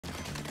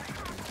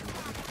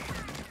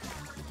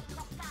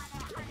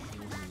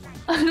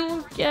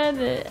get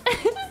it.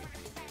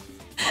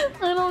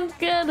 I don't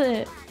get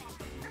it.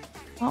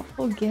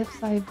 Thoughtful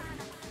gifts I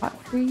bought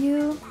for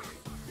you.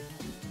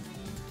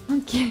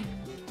 Okay.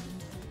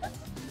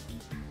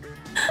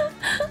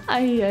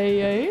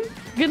 Ay.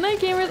 Good night,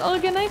 gamers. Oh,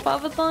 good night,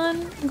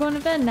 Papathon. I'm going to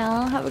bed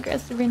now. Have a great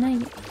rest of your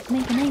night.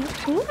 Good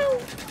night. Woo!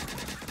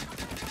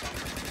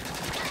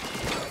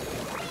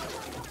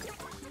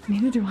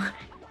 Neither do I.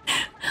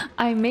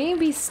 I may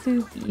be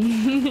stupid.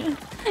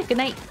 Good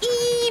night,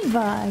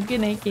 Eva.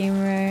 Good night,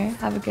 gamer.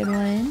 Have a good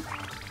one.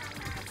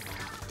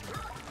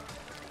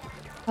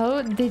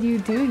 Oh, did you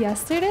do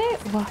yesterday?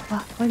 What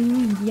do you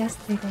mean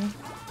yesterday?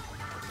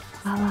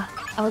 I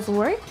was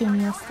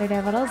working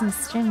yesterday, but I wasn't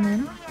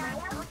streaming.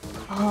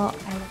 Oh,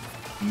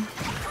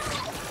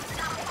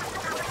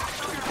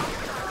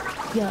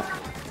 yeah.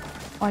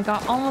 Oh, I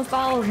got almost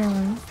all of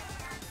them.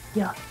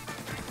 Yeah.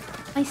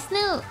 My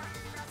Snoop.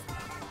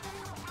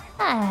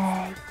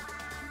 Hi.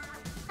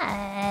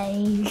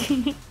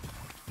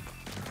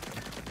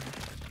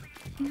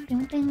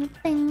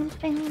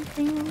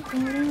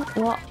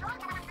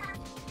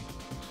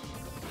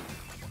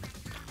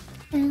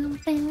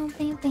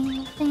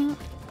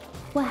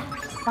 What?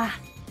 Wow.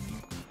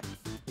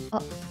 Oh.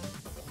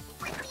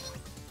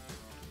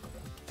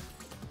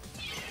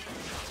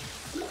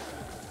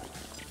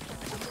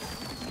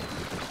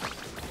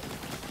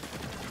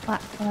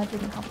 What? Oh, that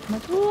didn't help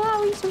much.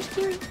 Wow, he's so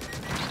scary.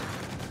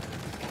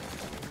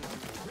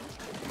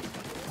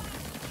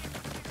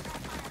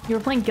 You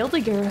were playing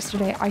Guilty Gear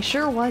yesterday. I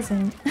sure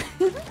wasn't.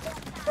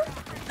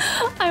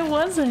 I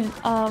wasn't.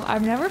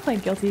 I've never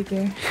played Guilty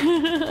Gear.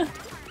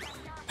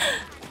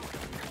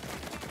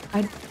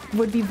 I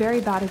would be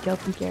very bad at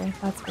Guilty Gear,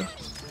 that's for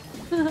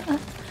sure.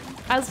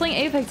 I was playing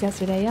Apex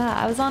yesterday, yeah.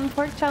 I was on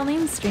Pork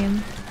Chowlene's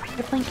stream.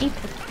 We're playing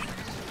Apex.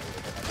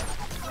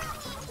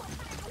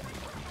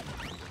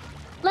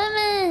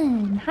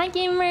 Lemon! Hi,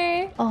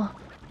 gamer! Oh.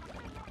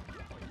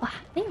 Wow,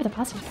 thank you for the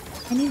posture.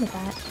 I needed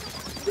that.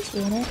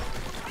 Appreciate it.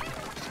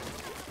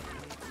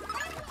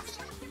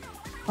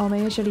 Oh,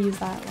 maybe I should have used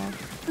that.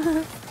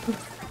 Well.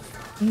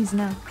 Use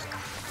now.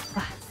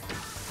 Wow.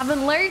 I've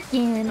been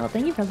lurking! Well,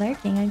 thank you for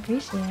lurking. I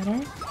appreciate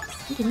it.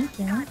 Thank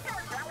you.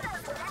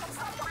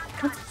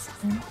 What's this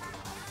one?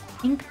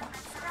 Ink box.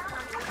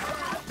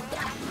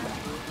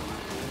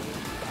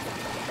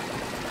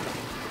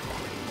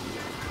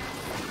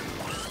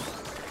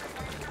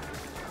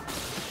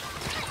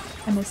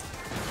 I missed.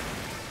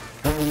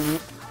 I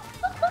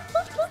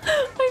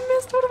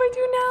missed. What do I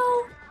do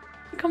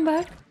now? Come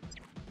back.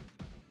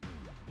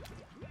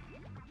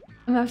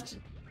 I'm after.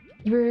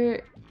 You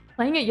were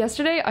playing it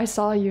yesterday? I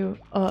saw you.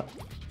 I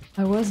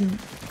wasn't.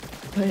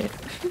 But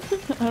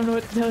I don't know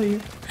what to tell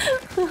you.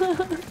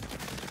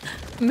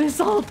 Miss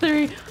all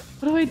three.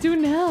 What do I do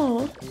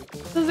now?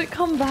 Does it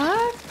come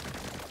back?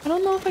 I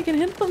don't know if I can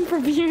hit them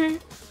from here.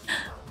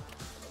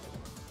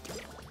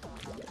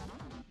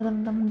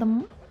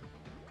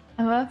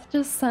 MF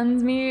just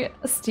sends me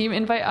a Steam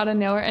invite out of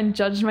nowhere and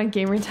judged my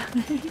gamer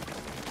tag.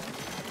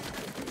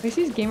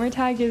 Macy's gamer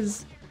tag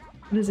is...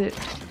 what is it?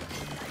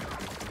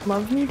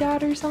 Love me,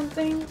 Dad, or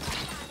something?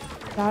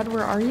 Dad,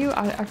 where are you?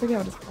 I forget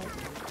what it's called.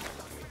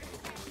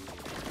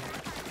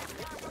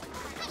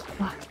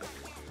 What?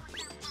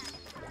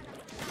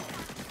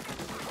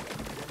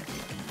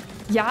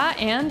 Yeah,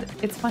 and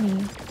it's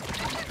funny.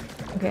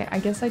 Okay, I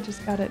guess I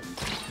just got it.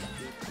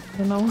 I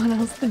don't know what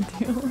else to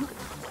do.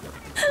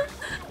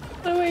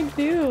 What do I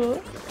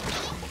do?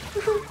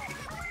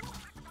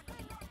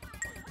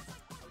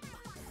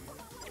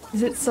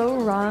 Is it so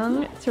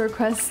wrong to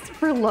request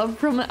for love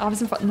from an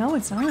opposite father? No,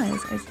 it's not.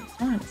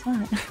 It's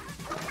not.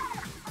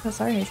 Oh,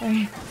 sorry.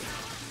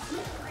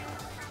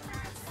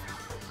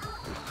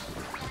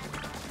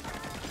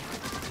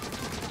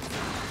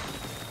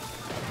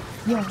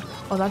 Yeah.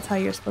 Oh, that's how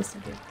you're supposed to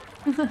do.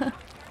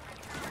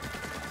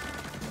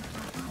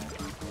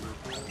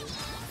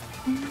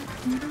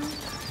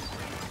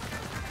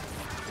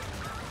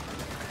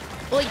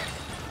 Oi!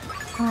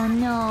 Oh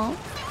no.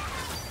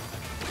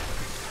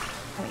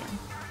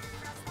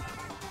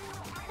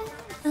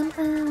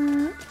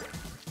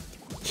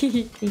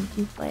 Thank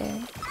you, player.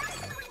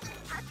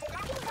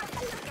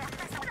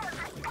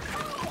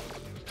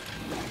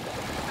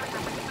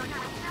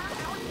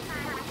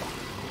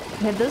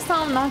 Okay, this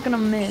time I'm not gonna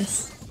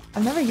miss.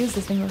 I've never used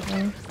this thing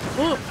before.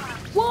 Whoa!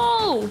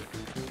 Whoa!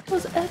 That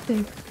was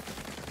epic.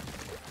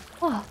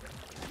 Wow,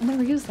 I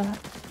never used that.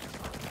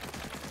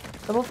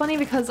 Double funny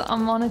because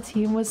I'm on a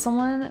team with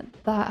someone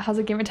that has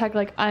a gamer tag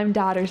like I'm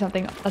Dad or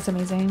something. That's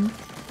amazing.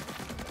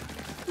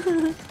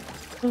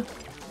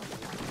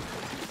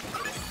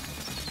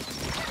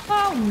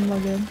 Oh my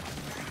god.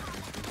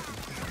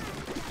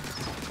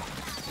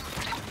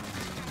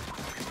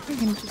 I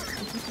can just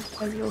do this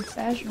by the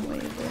old-fashioned way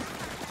of it.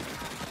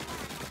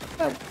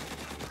 Oh.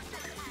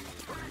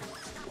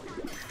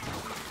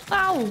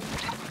 Ow!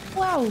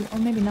 Wow! Or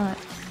maybe not.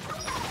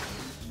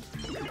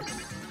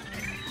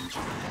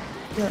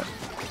 Good.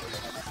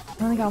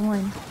 I only got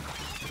one.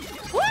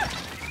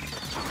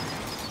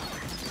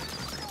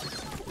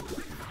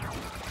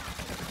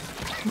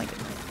 Oh my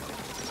goodness.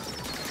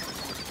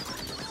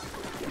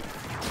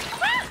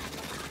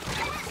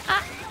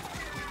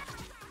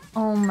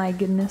 my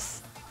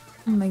goodness.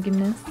 Oh my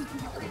goodness.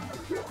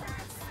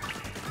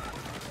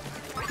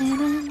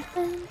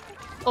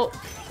 Oh,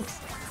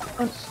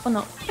 oops. Oh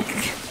no.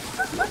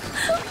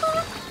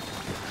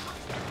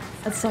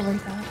 That's so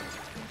like that.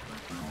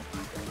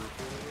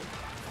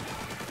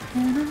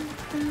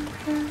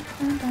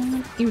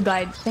 You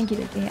died. Thank you,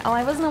 Dicky. Oh,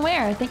 I wasn't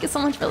aware. Thank you so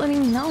much for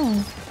letting me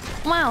know.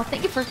 Wow,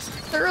 thank you for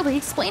thoroughly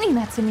explaining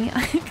that to me.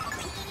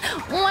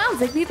 Wow,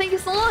 Dicky, thank you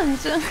so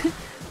much.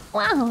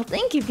 Wow,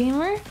 thank you,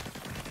 gamer.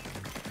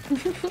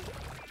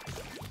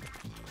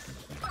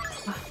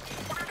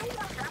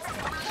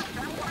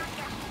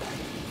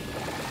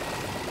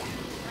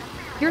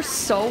 You're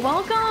so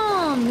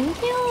welcome.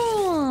 Thank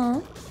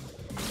you.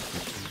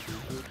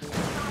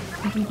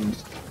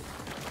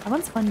 That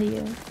one's fun to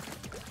use.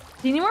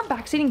 Do you need more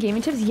backseating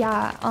gaming tips?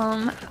 Yeah.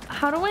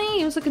 How do I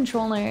use a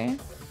controller?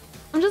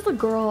 I'm just a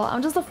girl.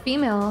 I'm just a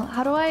female.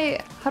 How do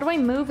I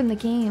move in the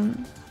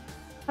game?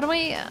 How do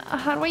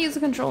I use a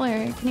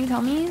controller? Can you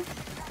tell me?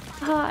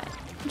 I'm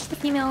just a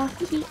female.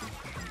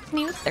 Can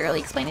you thoroughly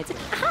explain it to me?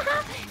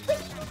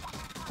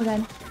 Oh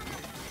god.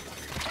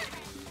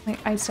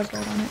 I stepped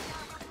right on it.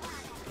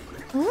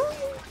 Ooh.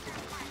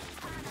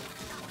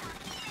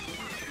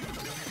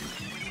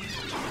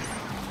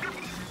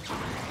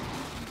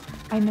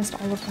 I missed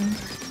all of them.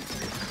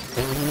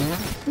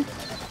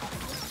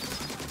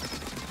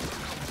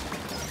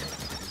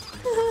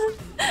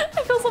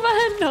 I feel so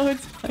bad. No,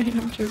 it's fine.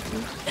 I'm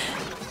joking.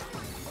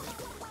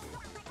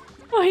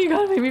 Oh, you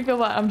gotta make me feel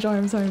bad. I'm sorry.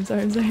 I'm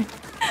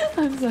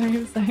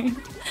sorry.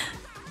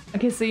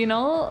 Okay, so you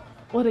know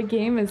what a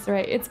game is,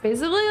 right? It's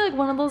basically like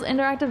one of those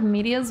interactive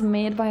medias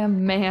made by a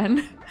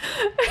man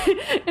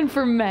and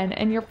for men.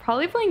 And you're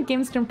probably playing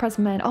games to impress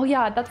men. Oh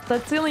yeah,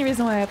 that's the only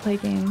reason why I play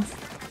games.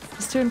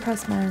 Just to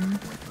impress men.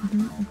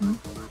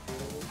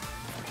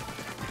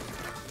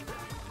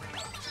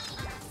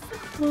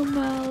 Oh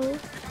no.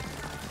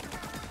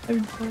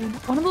 I'm good.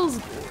 One of those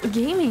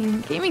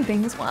gaming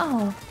things.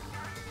 Wow.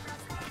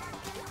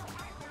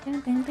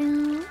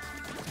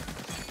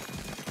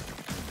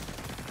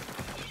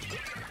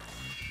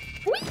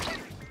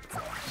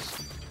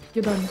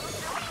 You're done.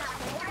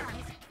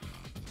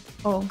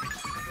 Oh.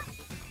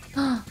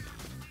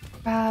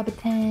 Grab a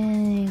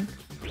tank.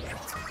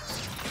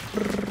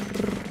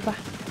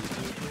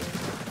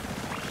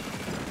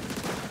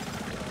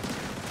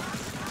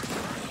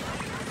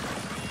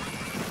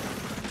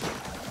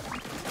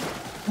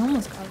 I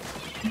almost got it.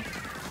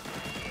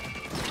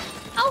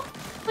 Ow!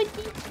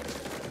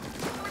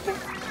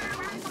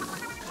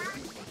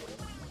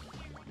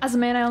 As a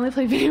man, I only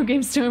play video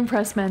games to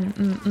impress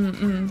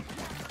men.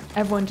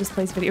 Everyone just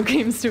plays video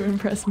games to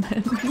impress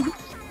men.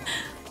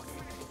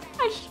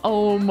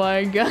 Oh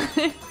my god.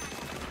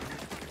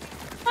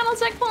 Final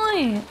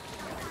checkpoint!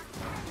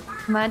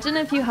 Imagine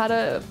if you had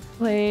to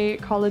play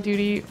Call of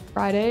Duty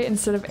Friday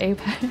instead of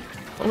Apex.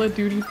 Call of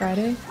Duty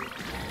Friday.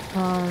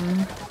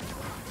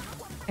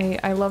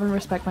 I love and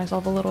respect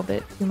myself a little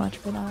bit too much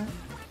for that.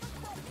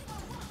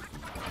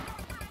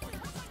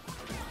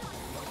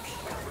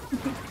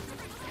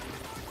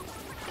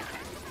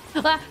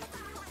 Ah!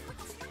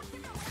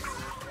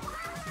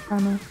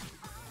 Karma.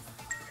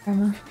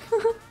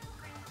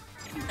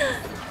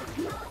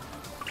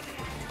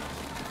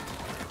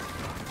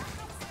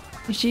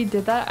 If she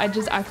did that, I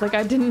just act like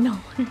I didn't know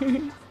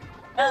her.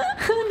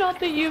 Not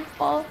that you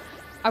fall.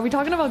 Are we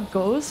talking about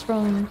Ghost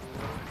from...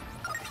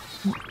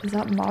 Is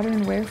that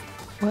Modern Warfare?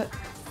 What?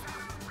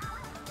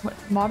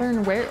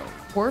 Modern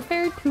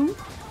Warfare 2? Is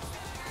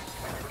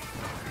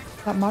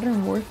that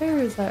Modern Warfare?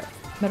 Is that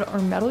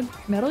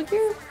Metal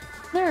Gear?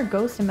 Isn't there a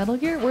Ghost in Metal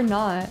Gear? We're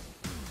not.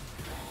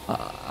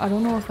 I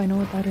don't know if I know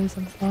what that is.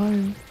 I'm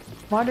sorry.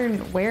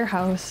 Modern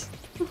Warehouse.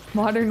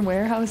 Modern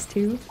Warehouse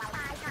 2.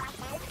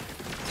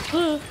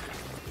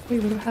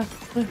 Wait, what do I have?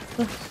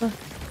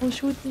 Oh,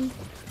 shoot me.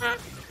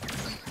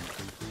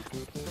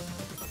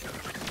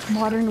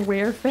 Modern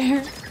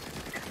Warfare.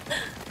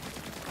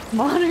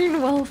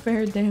 Modern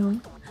Welfare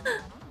down.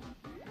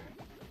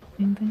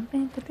 Imagine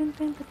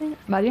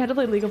you had to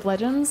play League of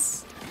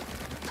Legends.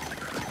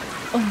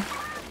 Oh,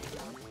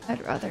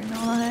 I'd rather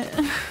not.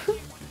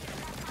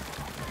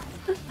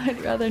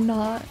 I'd rather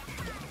not.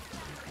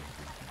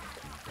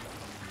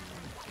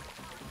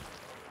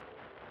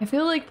 I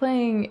feel like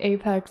playing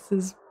Apex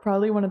is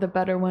probably one of the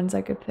better ones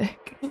I could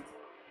pick.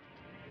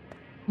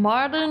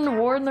 Modern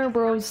Warner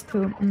Bros.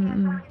 2.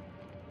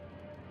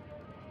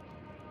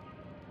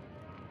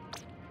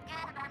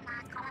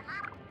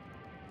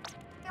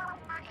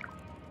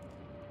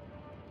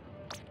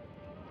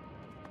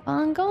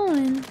 I'm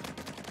going.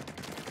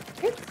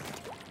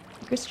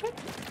 Secret strike?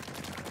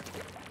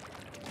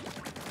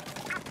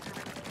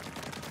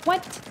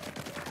 What?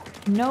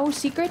 No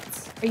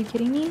secrets? Are you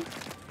kidding me?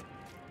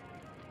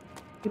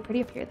 You're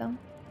pretty up here though.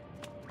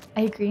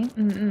 I agree.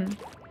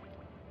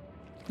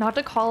 Not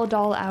to call a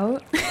doll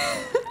out,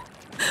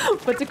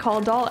 but to call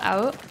doll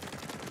out.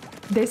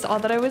 They saw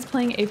that I was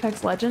playing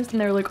Apex Legends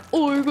and they're like,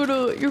 "Oh,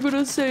 you're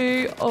gonna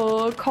say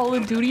Call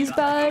of Duty's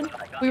bad?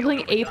 We're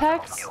playing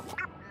Apex?"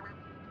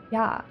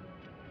 Yeah.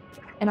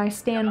 and I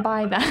stand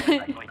by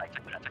that.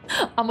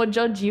 I'ma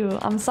judge you.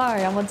 I'm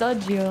sorry, I'ma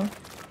judge you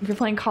if you're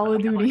playing Call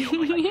of Duty.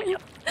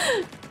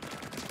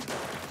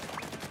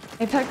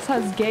 Apex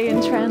has gay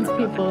and trans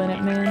people in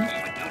it, man.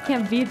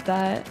 Can't beat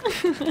that.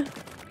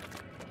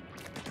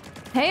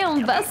 Hey,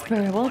 I'm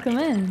Vesper. Welcome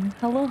in.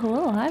 Hello,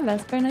 hello. Hi,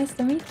 Vesper. Nice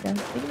to meet you.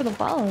 Thank you for the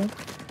follow.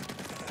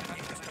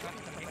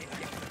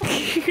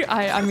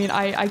 I mean,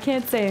 I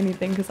can't say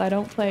anything because I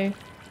don't play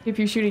pew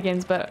pew shooting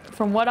games, but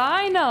from what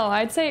I know,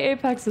 I'd say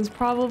Apex is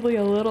probably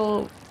a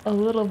little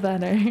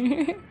better.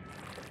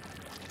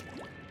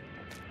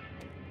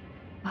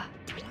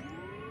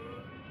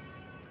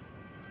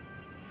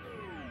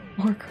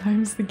 More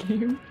crimes the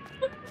game.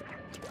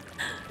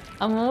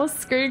 I'm almost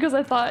scared because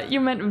I thought you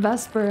meant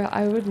Vesper.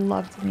 I would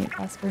love to meet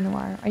Vesper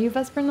Noir. Are you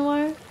Vesper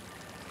Noir?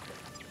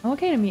 I'm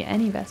okay to meet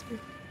any Vesper.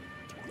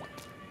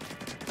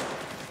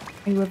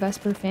 Are you a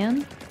Vesper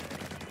fan?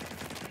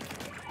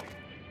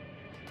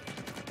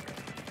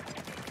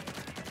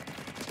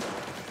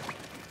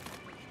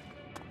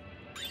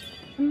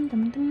 Dum,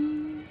 dum,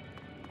 dum.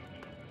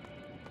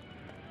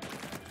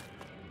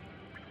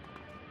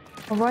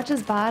 Overwatch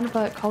is bad,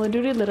 but Call of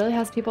Duty literally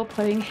has people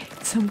putting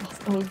hate symbols.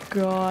 Oh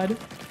god.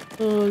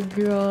 Oh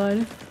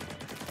god.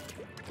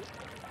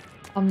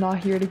 I'm not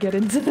here to get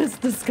into this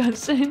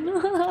discussion.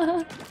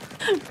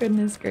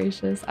 Goodness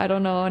gracious. I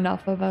don't know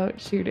enough about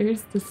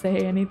shooters to say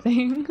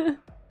anything.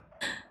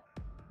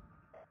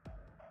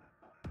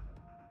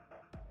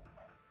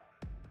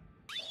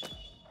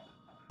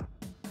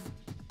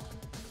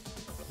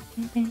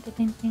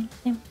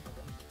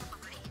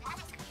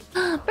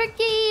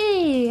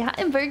 Berkey!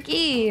 Hi,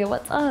 Berkey!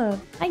 What's up?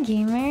 Hi,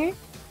 gamer.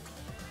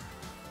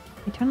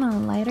 You turn on a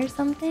light or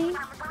something?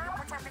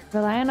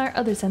 Rely on our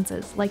other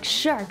senses, like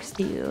sharks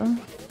do.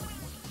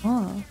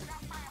 Oh.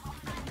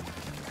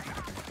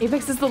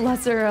 Apex is the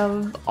lesser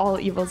of all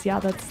evils. Yeah,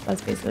 that's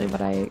basically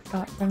what I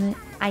got from it.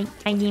 Hi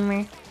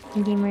gamer.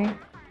 Hi gamer.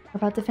 We're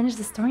about to finish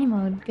the story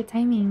mode. Good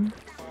timing.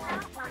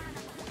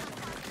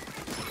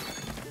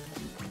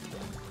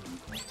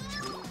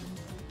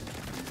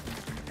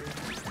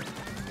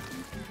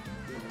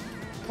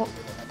 Oh.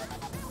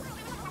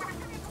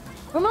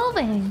 We're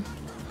moving!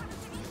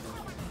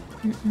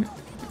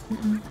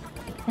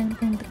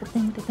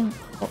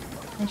 Oh,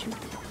 can I shoot?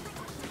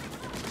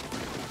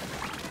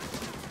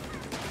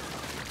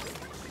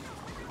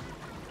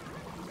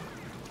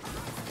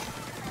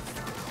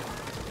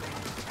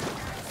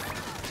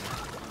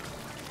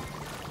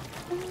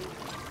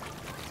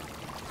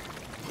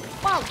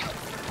 Wow!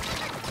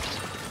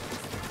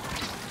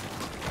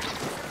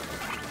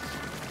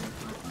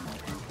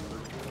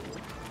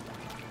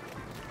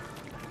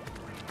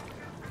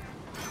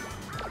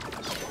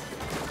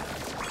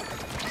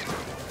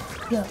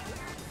 Yeah.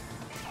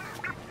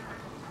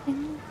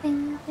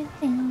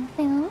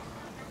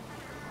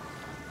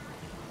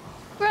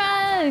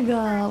 Greg,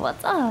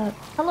 what's up?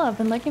 Hello, I've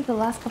been lurking for the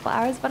last couple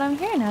hours, but I'm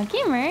here now.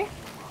 Gamer,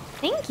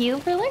 thank you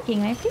for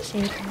lurking. I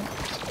appreciate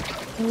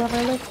that. I love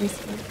our lurkers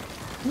here.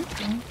 Thank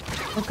you.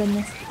 Oh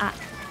goodness. Ah.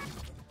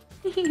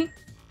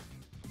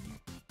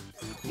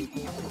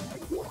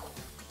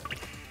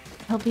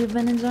 Hope you've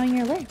been enjoying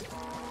your lurk.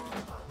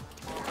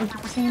 Thank you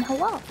for saying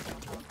hello.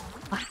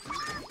 Ah.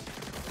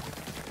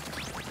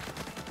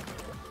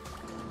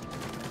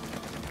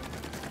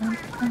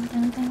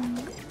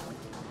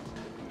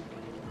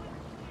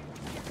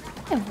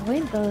 I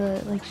avoid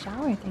the like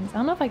shower things. I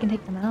don't know if I can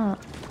take them out.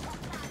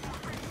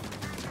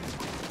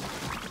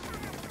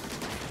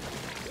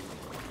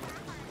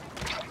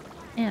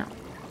 Ow.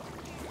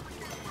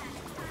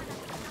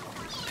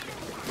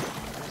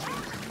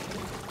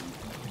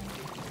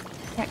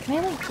 Yeah,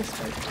 can I like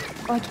destroy them?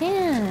 Oh, I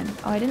can!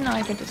 Oh, I didn't know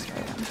I could destroy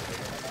them.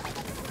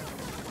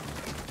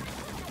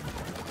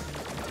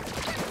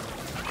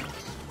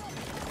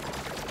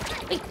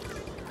 Wait!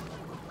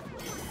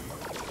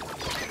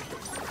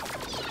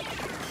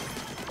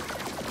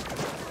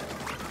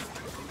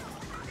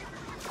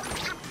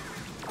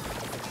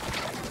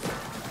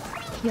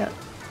 Yeah.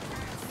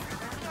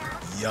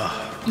 Yeah.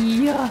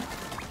 Yeah.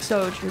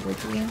 So true,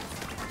 Ricky.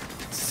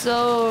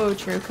 So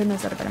true. Couldn't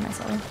have said it better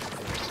myself.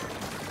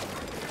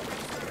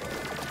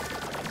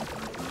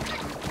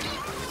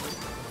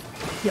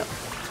 Yo.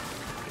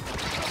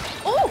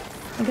 Oh!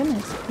 My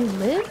goodness. You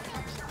lived?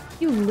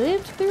 You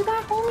lived through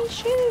that? Holy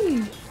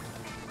shit!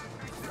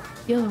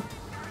 Yo.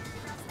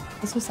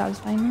 This was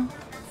satisfying though.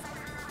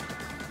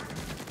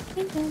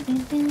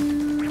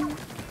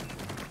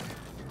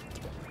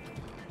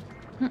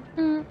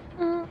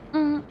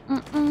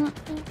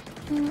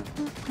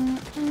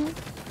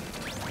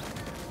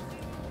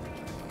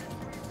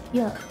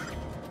 Yeah.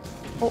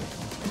 Oh,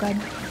 god.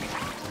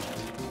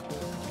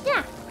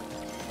 Yeah.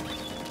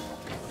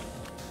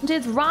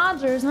 It's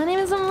Rogers. My name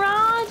is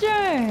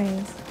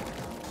Rogers.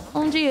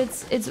 OMG,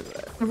 it's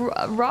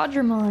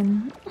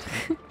Rogermon.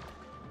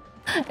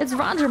 It's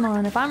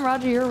Rogermon. If I'm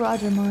Roger, you're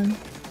Rogermon.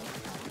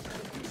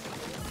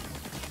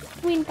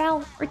 Queen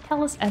Bell or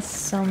tell us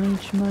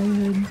SMH my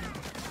head.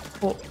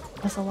 Oh,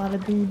 that's a lot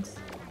of dudes.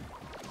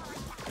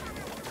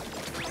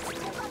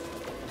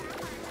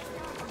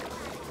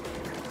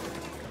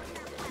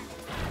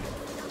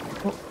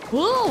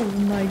 Oh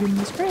my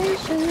goodness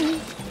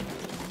gracious.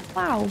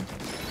 Wow.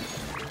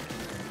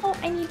 Oh,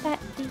 I need that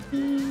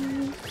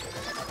baby.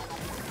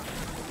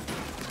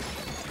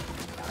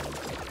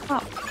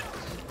 Oh.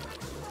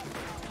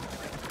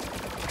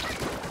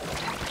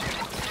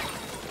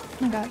 Oh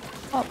my god.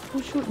 Oh,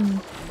 who's shooting me?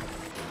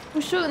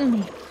 Who's shooting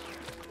me?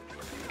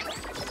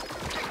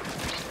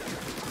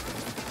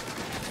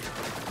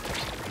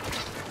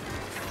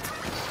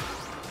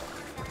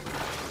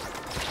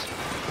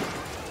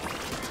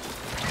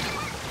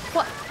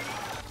 What?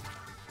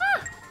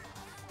 Ah!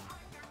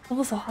 That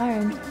was so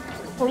hard.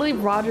 Totally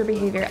Roger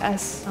behavior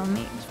S on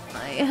me.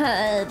 My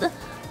head.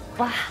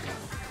 Wah.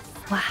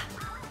 Wah.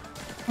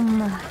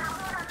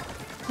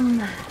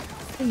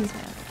 Please,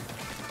 man.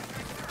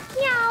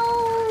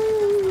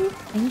 Meow.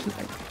 Thank you,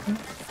 Berkey.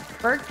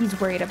 Berkey's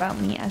worried about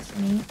me,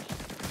 me.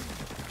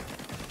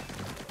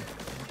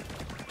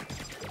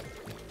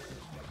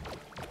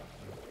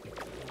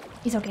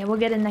 He's okay, we'll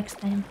get it next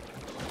time.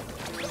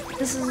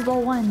 This is the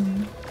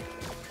one.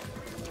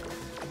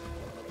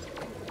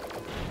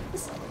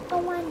 This is the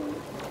one.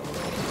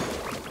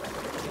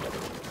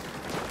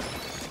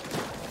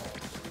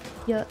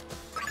 Yeah.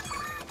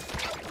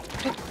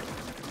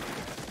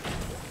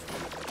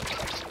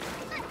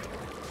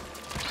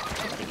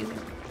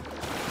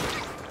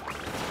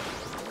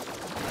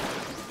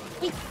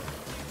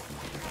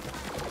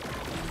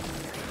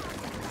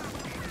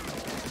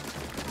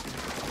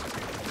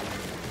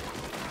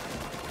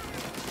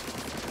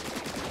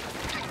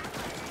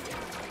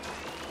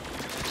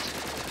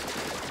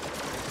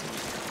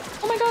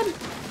 Oh my god!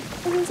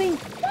 That's insane!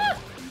 Ah!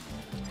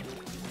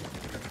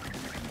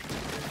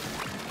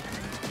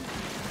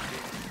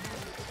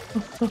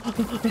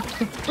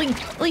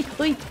 Oi!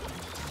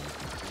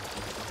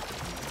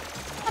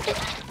 Stop it!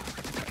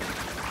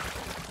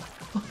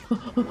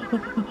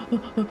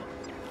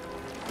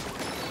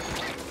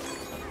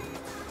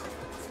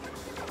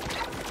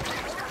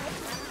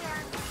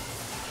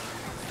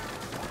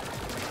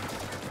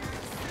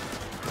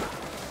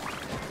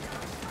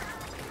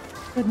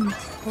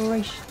 Goodness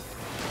gracious.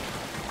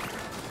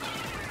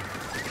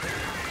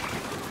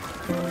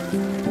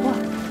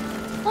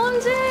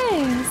 OMG!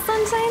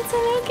 Sunshine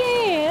Tanuki!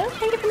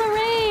 Thank you for the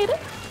raid!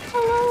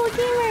 Hello,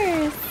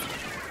 gamers!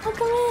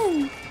 Welcome in!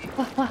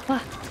 Wah.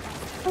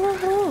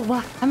 Hello.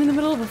 Wah. I'm in the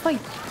middle of a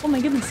fight. Oh my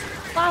goodness.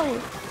 Wow.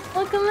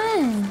 Welcome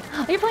in!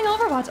 Are you playing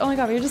Overwatch? Oh my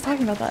god, we were just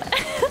talking about that.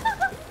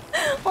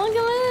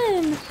 Welcome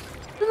in!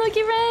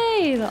 Tanuki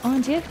raid!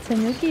 OMG,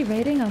 Tanuki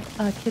raiding a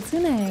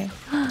Kitsune.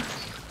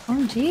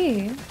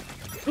 OMG.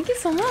 Thank you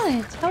so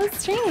much. How was the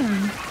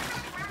stream?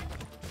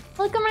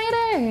 Welcome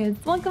raiders!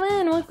 Welcome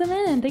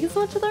in! Thank you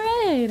so much for the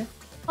raid!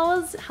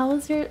 How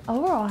was your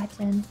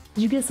Overwatching?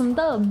 Did you get some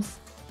dubs?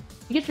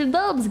 You get your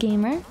dubs,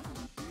 gamer!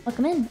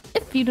 Welcome in!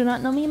 If you do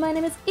not know me, my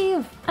name is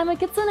Eve! I'm a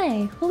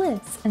kitsune who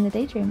lives in the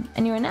Daydream,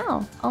 and you are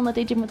now on the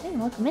Daydream with me.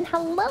 Welcome in!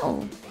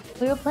 Hello!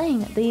 We are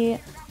playing the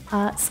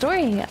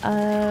story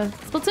of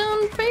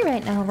Splatoon 3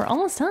 right now. We're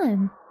almost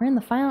done. We're in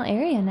the final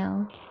area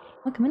now.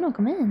 Welcome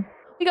in!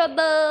 We got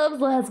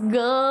dubs! Let's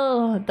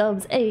go!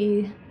 Dubs,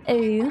 A.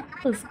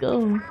 Let's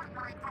go.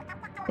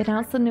 They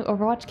announced the new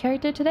Overwatch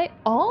character today.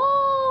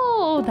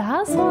 Oh,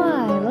 that's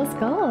why. Let's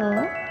go.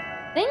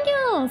 Thank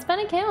you,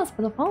 Spanic Chaos,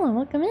 for the follow.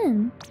 Welcome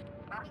in.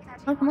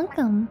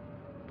 Welcome.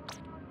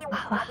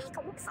 Wow.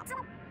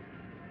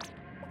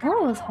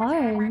 Oh, it was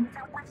hard.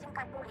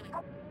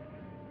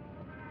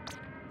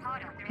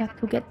 You have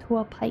to get to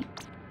a pipe.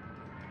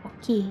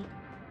 Okay.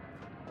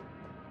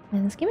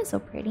 Man, this game is so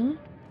pretty.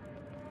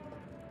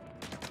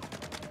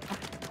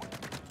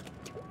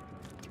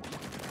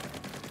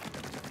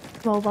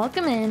 Well,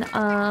 welcome in.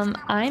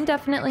 I'm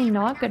definitely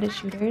not good at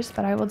shooters,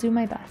 but I will do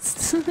my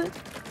best.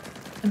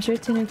 I'm sure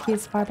Tanuki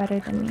is far better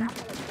than me.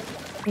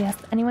 Yes,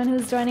 anyone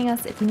who's joining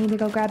us, if you need to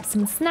go grab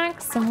some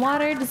snacks, some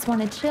water, just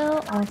want to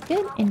chill, all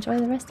good, enjoy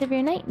the rest of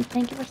your night, and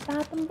thank you for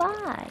stopping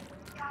by.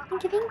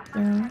 Thank you.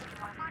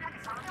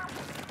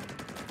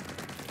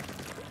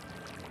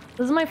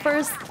 This is my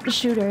first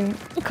shooter,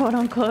 quote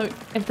unquote,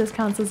 if this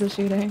counts as a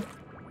shooter.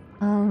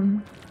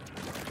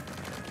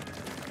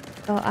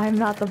 So I'm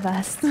not the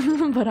best,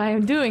 but I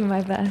am doing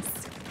my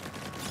best.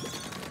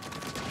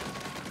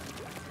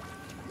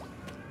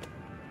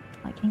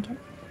 I can't get it.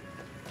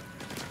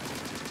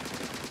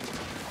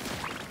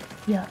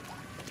 Yeah.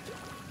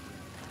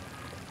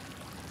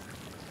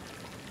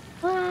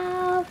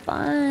 Ah,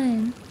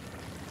 fun.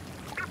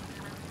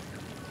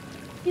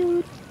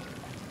 Cute.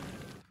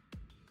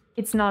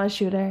 It's not a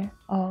shooter.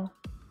 Oh.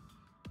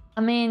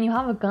 I mean, you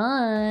have a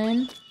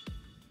gun.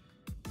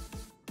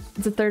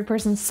 It's a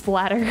third-person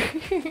splatter.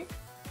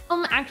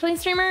 Actually,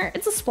 streamer,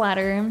 it's a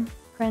splatter.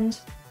 Friend,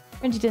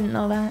 you didn't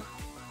know that.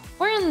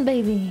 We're in,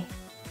 baby.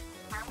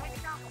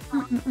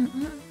 Got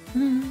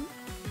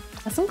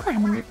some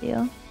climbing to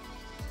do.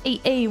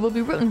 AA will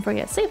be rooting for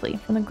you safely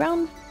from the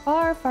ground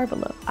far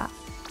below. Ah,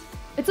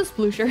 it's a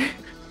sploosher.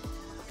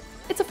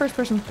 It's a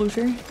first-person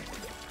sploosher.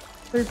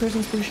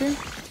 Third-person sploosher.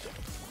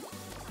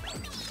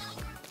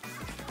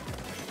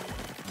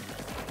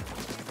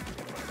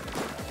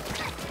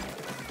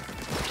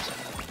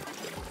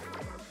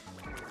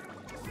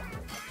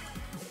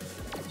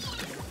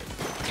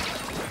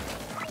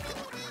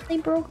 They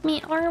broke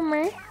me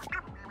armor.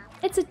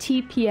 It's a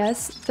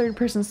TPS,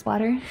 third-person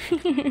splatter.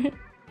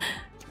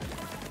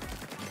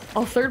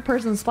 Oh,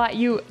 third-person splat.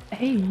 You.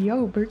 Hey,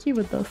 yo, Berkey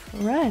with the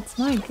threats.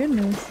 My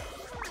goodness.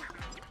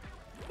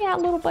 Yeah,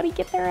 little buddy,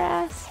 get their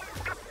ass.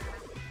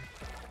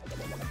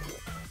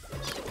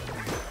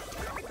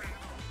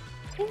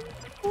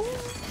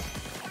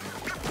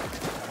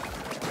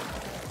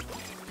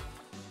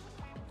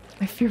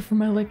 I fear for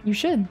my life. You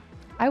should.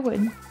 I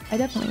would. I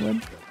definitely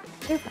would.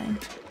 They're fine.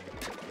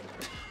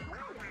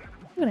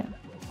 Look at him.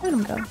 Let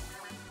him go. I'll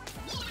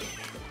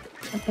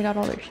take out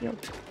all their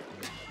shields.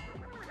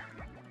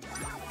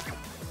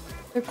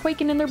 They're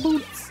quaking in their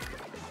boots.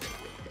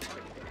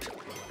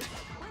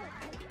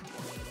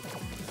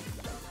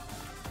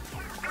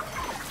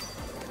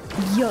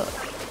 Yuck.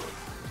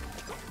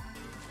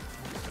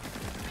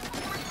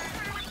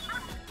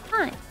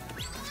 Hi.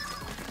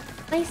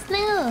 My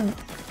Snoop.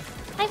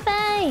 Hi,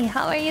 Faye.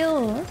 How are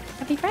you?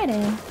 Happy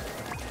Friday.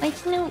 My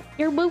Snoop,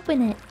 you're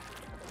booping it.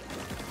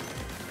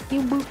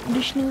 You boop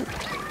the Snoop.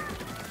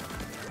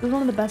 It was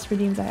one of the best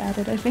redeems I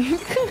added, I think.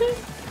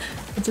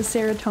 It's a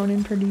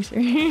serotonin producer.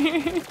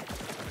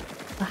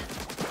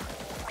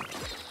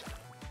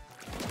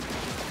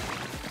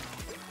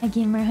 Hi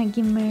gamer, how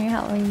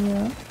are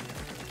you?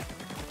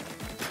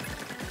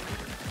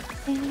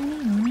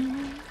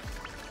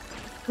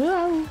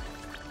 Whoa!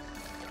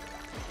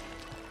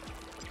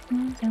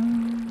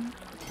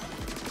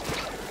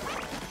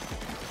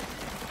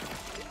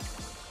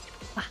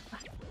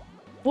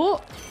 Whoa!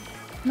 Oh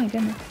my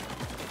goodness.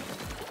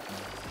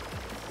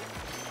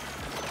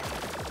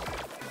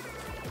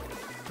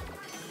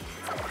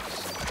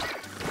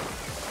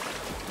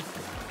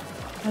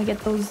 I get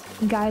those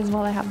guys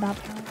while I have that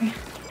power.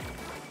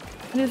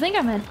 Do you think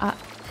I meant I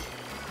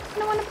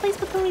don't want to play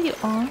Splatoon with you.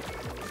 Aw.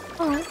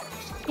 Aw.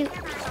 Cute.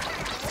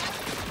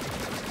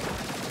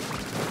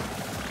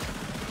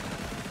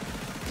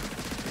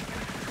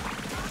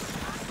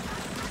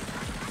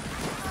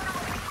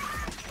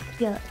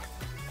 Yeah.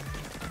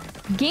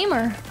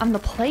 Gamer, I'm the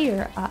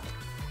player.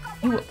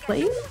 You a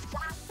player?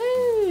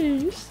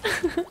 Hey,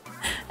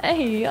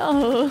 hey,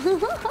 yo.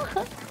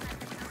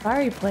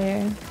 Sorry,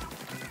 player.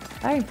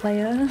 Sorry,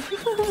 player.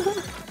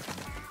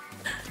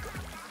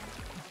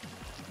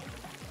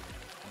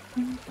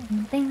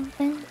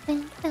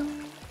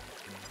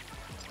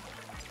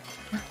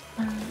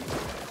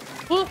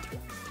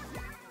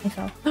 I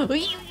fell.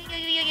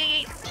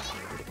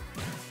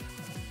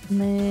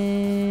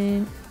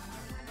 Man.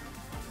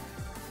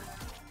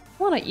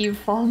 A lot of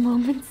e-fall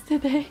moments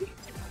today.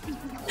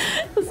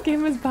 This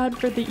game is bad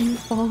for the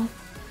e-fall.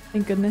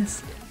 Thank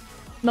goodness.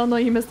 No,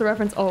 you missed the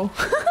reference. Oh.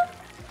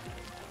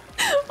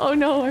 Oh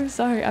no, I'm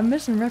sorry. I'm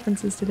missing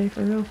references today,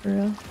 for real, for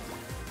real.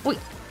 Wait.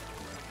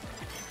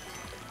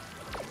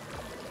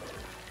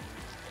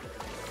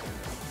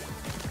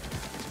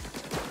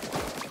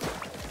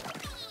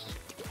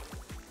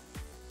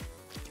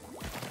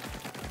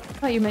 I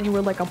thought you meant you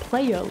were like a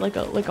player, like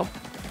a,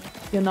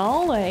 you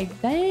know, like,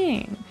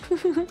 dang.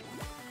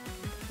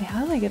 Wait,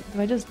 how do I get,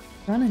 do I just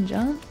run and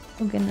jump?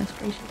 Oh goodness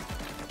gracious.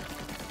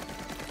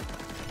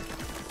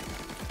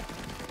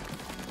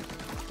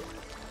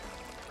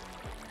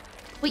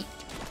 Wait.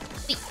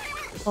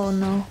 Oh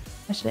no,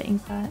 I should have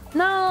inked that.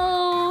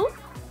 No!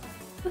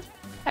 The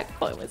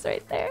checkpoint was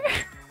right there.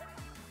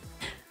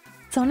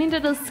 Sony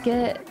did a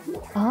skit.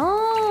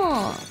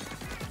 Oh!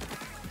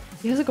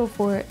 You guys go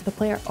for it. The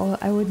player. Oh,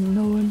 I wouldn't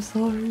know. I'm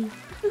sorry.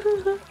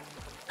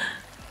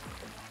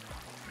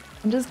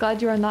 I'm just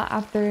glad you are not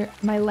after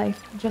my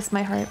life, just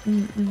my heart.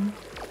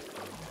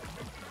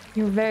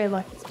 You're very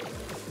lucky.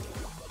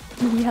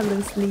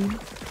 Hello, sleeve.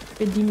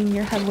 Redeeming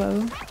your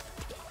hello.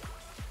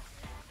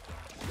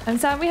 I'm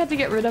sad we had to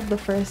get rid of the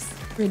first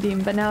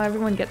redeem, but now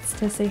everyone gets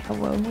to say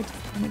hello, which is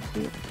kind of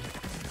cute.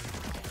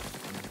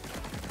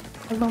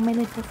 Hello, my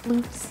little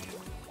floofs.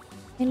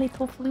 My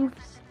little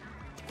floofs.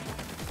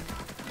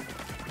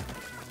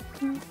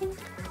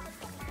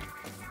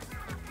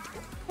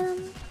 Of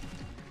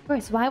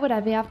course, why would I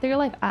be after your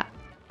life?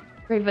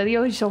 Great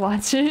video, you should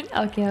watch it.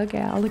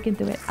 Okay, I'll look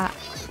into it. I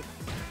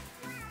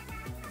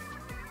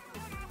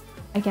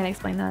can't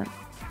explain that.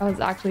 That was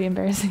actually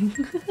embarrassing.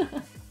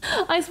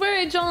 I swear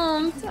I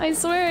jumped! I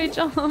swear I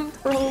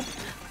jumped, bro.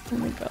 Oh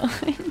my god.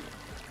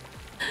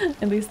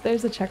 At least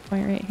there's a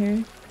checkpoint right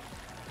here.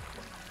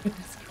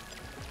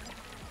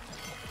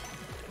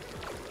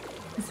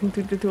 It's in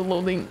 222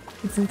 loading.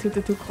 It's in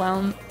 222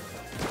 clown.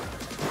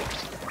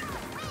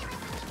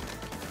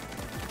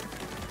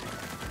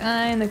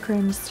 Kinda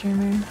cringe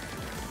streamer.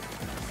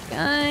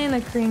 Kinda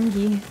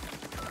cringy.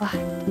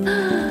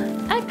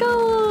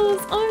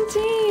 Echoes! OMG!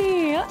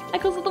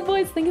 Echoes with the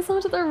voice. Thank you so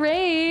much for the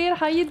raid.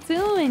 How you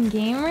doing,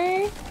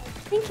 gamer?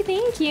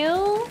 Thank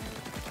you.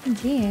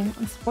 Gee,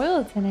 I'm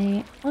spoiled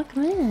tonight.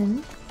 Welcome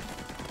in.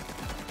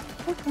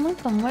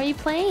 Welcome. What are you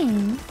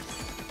playing?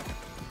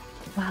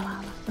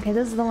 Wow. Okay,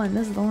 this is the one.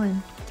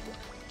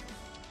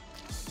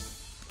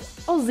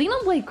 Oh,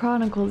 Xenoblade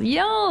Chronicles.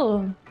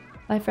 Yo!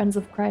 My friends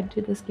have cried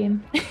to this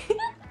game.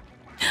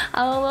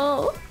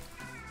 Hello.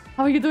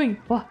 How are you doing?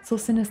 Wow, so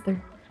sinister.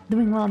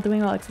 doing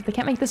well, except I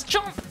can't make this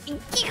jump!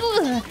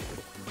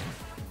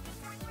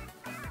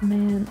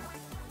 Man.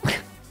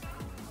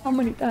 How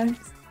many times?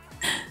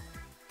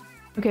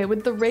 Okay,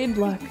 with the raid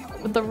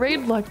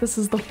luck, this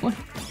is the one.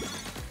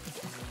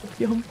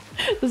 Yo,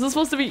 this is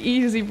supposed to be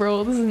easy,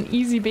 bro. This is an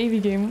easy baby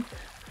game.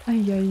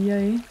 Ay, ay,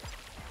 ay.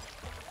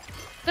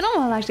 It's been a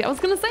while, actually. I was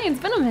gonna say, it's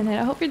been a minute.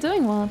 I hope you're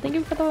doing well. Thank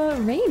you for the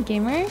raid,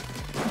 gamer. I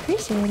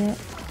appreciate it.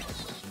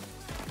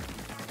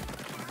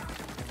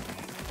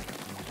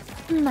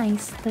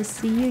 Nice to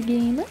see you,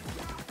 gamer.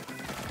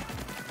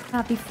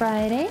 Happy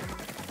Friday.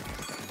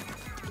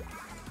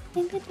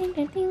 Ding, ding, ding,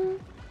 ding, ding.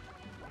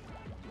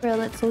 Girl,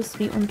 it's so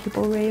sweet when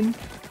people raid.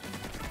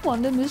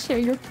 Wanted to share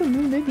your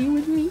community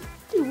with me.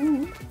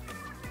 Ooh.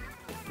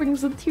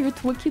 Brings a tear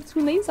to a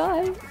kitsune's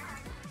eye.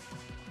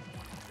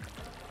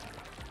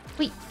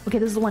 Wait, okay,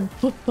 this is the one.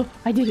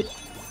 I did it.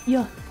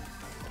 Yeah.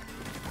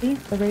 See?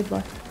 The raid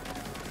block.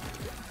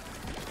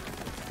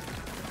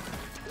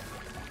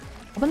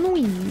 Open the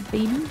weed,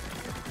 baby.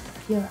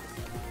 Yeah.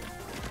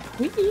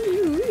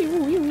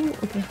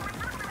 Okay.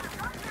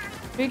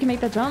 Maybe you can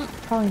make that jump?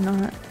 Probably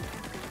not.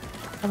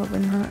 Probably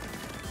not.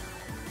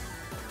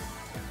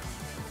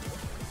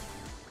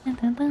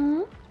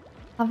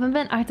 Haven't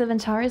been active in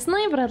chat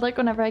recently, but I'd like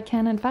whenever I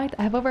can. In fact,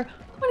 I have over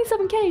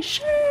 27k.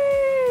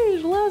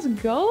 Sheesh! Let's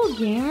go,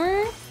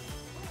 gamer!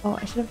 Oh,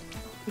 I should have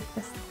picked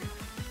this.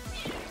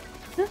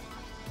 Huh?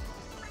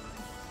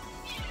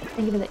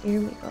 Thank you for the ear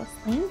wiggles.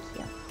 Thank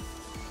you.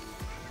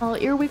 All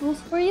ear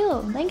wiggles for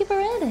you. Thank you for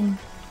adding.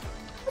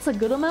 That's a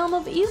good amount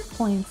of Eve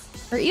points.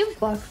 Or Eve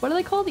bucks. What are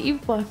they called?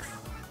 Eve bucks.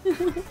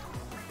 Oh,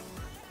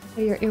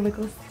 your ear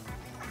wiggles.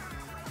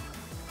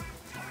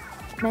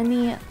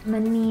 Many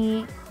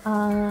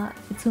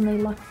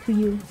Kitsune luck to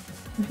you.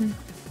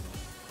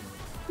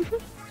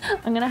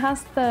 I'm gonna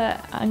have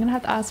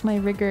to ask my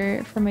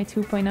rigger for my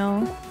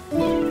 2.0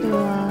 to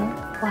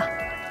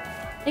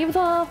thank you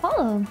for the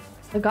follow.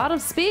 The god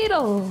of speed.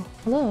 Oh,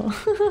 hello.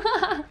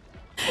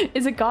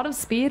 Is it god of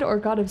speed or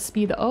god of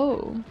speed?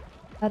 Oh,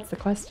 that's the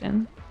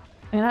question.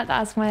 I'm gonna have to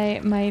ask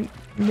my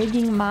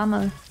rigging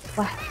mama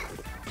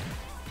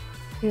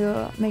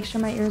to make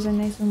sure my ears are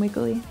nice and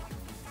wiggly.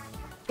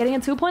 Getting a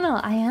 2.0.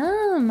 I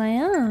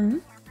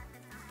am.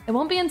 It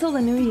won't be until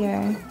the new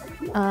year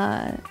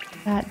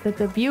that the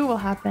debut will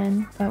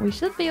happen, but we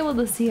should be able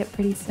to see it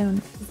pretty soon.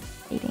 It's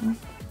exciting.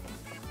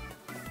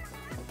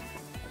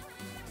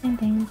 Ding,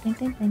 ding, ding,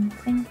 ding, ding,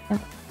 ding. Oh.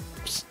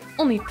 Psst,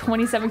 only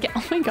 27k.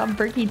 Oh my god,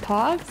 Berkey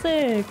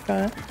toxic.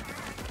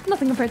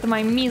 Nothing compared to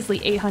my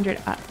measly 800.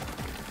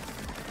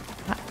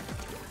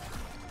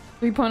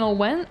 3.0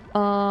 went.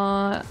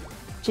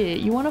 Shit,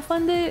 you want to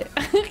fund it?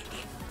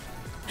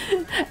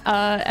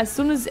 As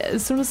soon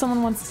as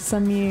someone wants to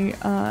send me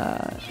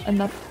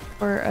enough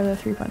for a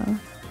 3.0,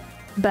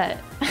 bet.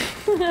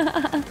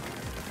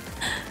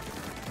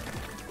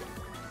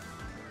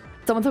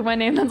 Someone took my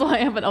name, that's why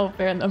I haven't. Oh,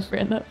 fair enough, fair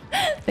enough.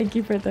 Thank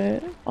you for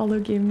the follow,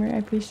 gamer. I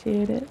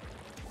appreciate it.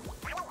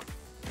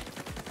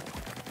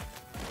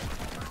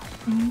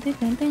 Can't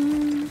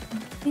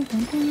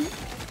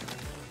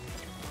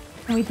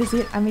wait to see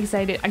it. I'm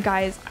excited,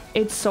 guys.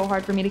 It's so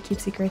hard for me to keep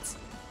secrets.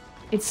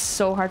 It's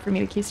so hard for me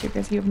to keep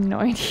secrets. You have no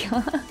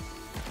idea.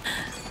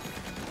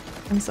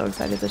 I'm so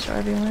excited to show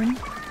everyone.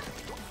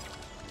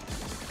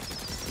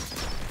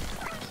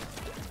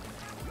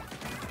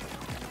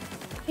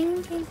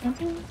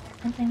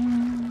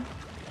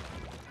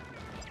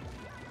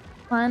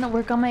 Fun.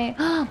 Work on my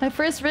my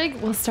first rig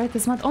will start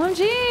this month.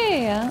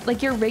 OMG!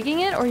 Like you're rigging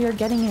it or you're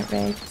getting it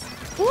rigged?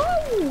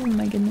 Woo!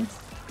 My goodness.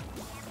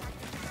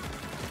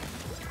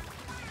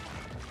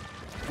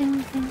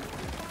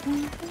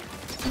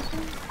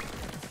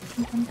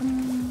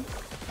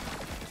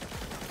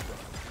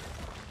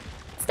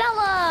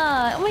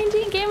 Stella!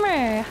 OMG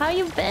gamer! How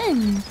you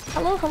been?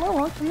 Hello, hello,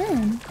 welcome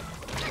in.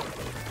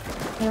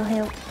 Hail,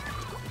 hail.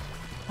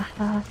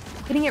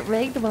 Getting it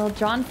rigged? Well,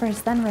 drawn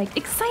first, then rigged.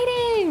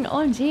 Exciting!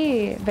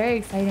 OMG! Very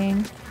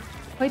exciting.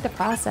 Quite the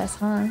process,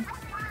 huh?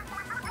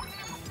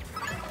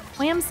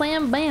 Wham,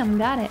 slam, bam!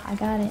 Got it, I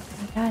got it,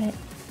 I got it.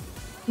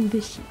 Do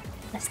this shit.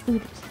 Let's do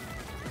this.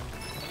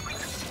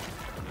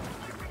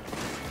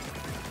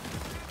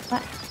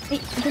 What?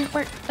 Wait, it didn't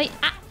work. Wait,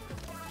 ah!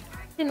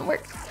 Didn't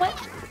work. What?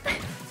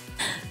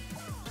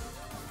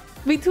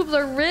 VTubes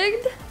are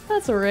rigged?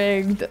 That's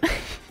rigged.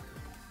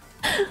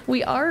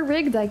 We are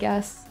rigged, I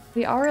guess.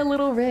 We are a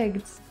little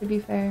rigged, to be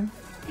fair.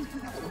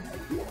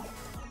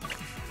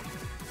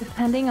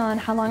 Depending on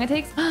how long it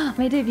takes.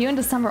 My debut in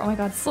December. Oh my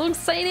god, so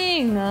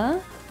exciting!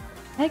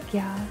 Heck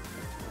yeah.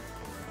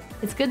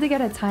 It's good to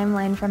get a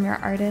timeline from your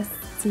artist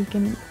so you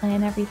can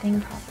plan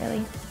everything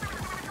properly.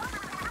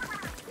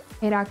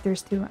 Paid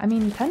actors too. I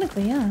mean,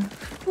 technically, yeah.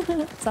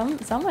 some,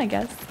 I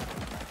guess.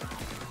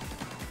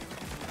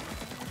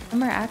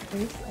 Some are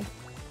actors. Like...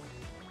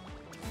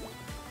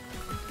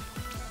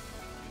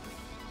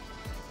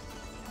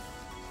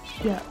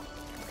 Yeah.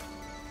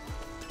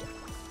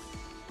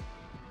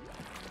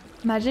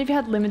 Imagine if you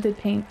had limited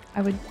paint.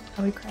 I would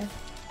cry.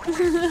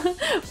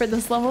 For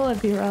this level,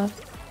 it'd be rough.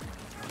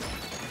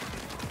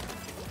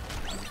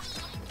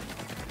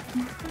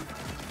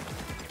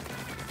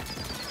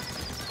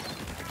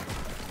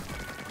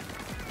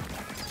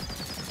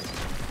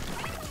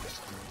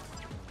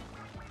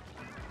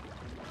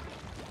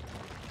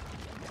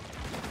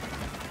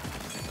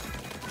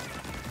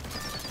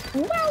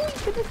 Wow,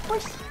 gonna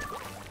squish.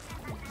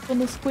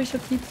 Gonna squish a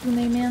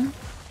kitsune, man.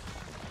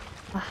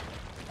 Ah.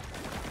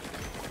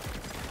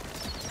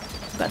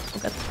 Good.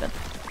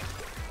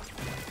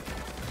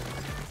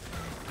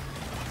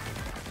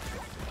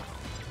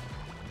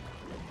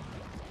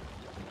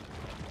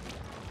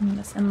 I'm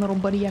gonna send little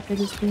buddy after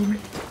this dude.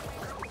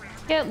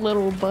 Get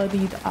little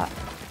buddied up.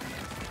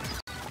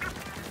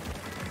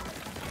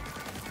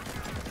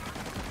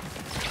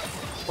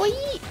 Oi!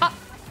 Ah!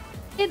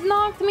 It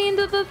knocked me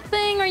into the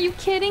thing. Are you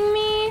kidding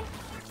me?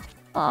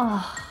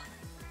 Oh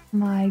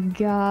my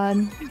god.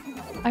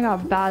 I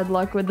got bad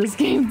luck with this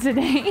game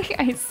today.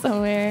 I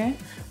swear.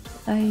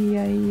 Ay,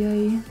 ay,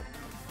 ay.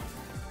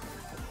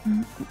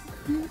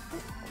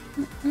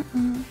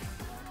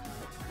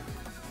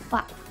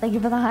 Wow, thank you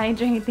for the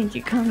hydrate. Thank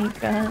you,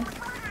 Kamika.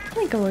 I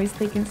think always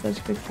taking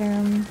such good care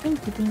of me.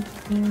 Thank you,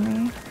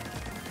 gamer.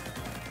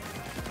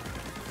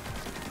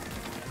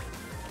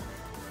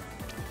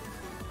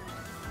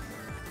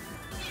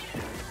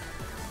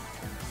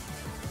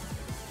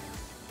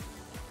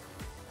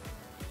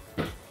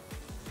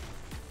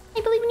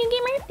 I believe in you,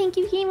 gamer. Thank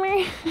you,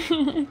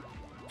 gamer.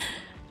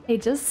 Hey,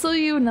 just so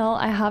you know,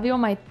 I have you on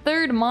my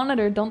third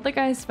monitor. Don't think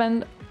I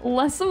spend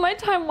less of my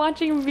time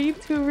watching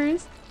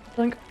VTubers.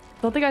 Don't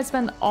think I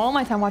spend all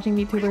my time watching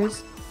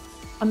VTubers.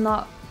 I'm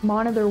not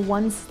monitor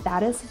 1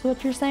 status is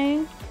what you're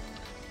saying?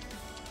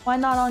 Why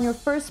not on your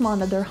first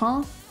monitor,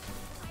 huh?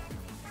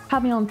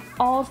 Have me on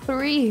all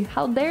 3.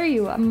 How dare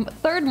you? I'm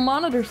third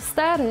monitor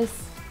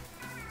status.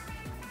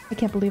 I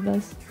can't believe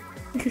this.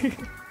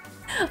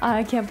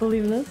 I can't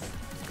believe this.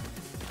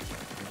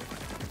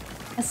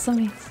 That's so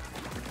nice.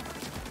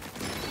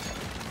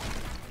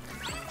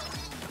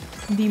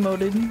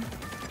 Demoted.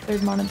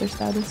 Third monitor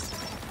status.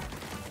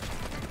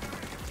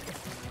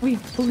 We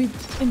believe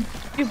in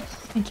you.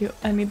 Thank you.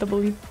 I need the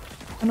belief.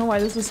 I don't know why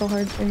this is so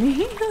hard for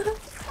me.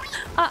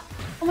 Ah!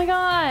 Oh my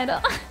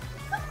god!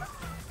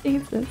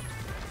 Jesus.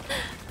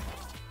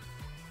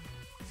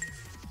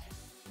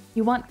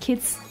 You want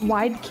kids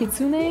wide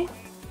kitsune?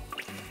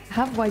 I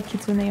have wide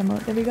kitsune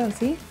emote. There we go.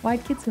 See?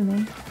 Wide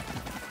kitsune.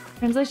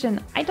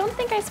 Translation. I don't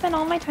think I spend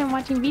all my time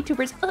watching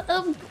VTubers.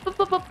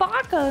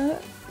 Baka.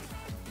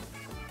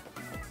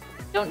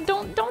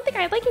 Don't think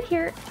I like it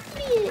here.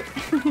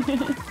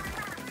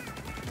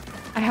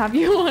 I have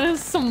you on a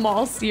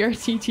small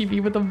CRT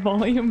TV with the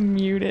volume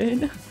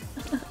muted.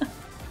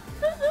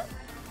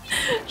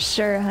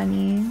 Sure,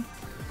 honey.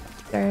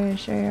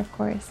 Sure, of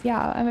course.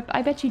 Yeah,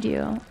 I bet you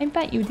do. I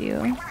bet you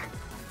do.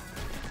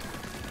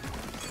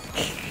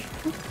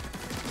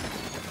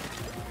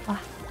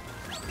 Ah.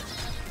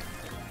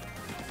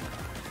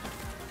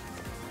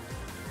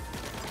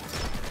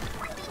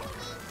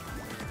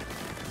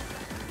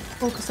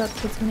 Focus up,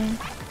 Kitsune.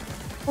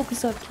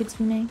 Focus up,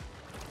 Kitsune.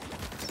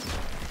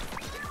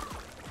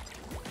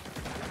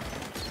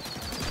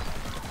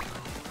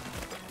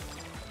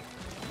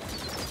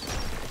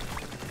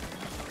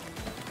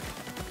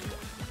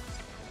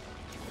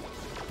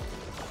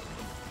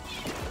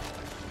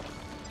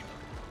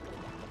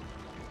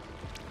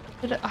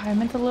 I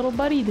meant a little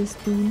buddy this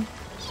dude.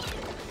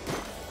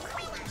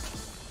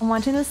 I'm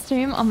watching the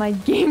stream on my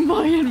Game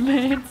Boy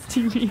Advance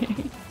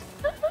TV.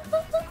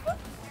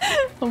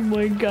 Oh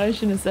my gosh, I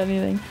shouldn't have said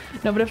anything.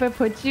 No, but if I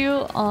put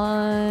you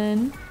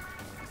on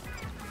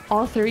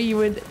all 3, you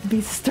would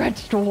be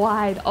stretched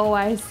wide. Oh,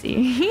 I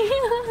see.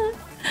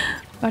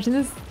 Watching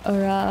this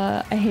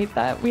aura, I hate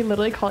that we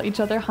literally call each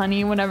other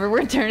honey whenever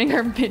we're turning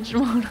our bitch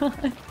mode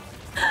on.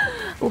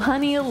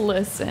 Honey,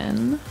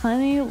 listen.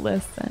 Honey,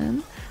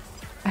 listen.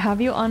 I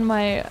have you on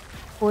my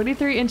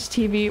 43-inch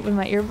TV with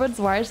my earbuds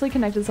wirelessly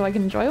connected so I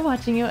can enjoy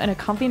watching you in a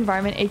comfy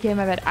environment, aka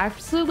my bed.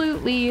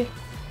 Absolutely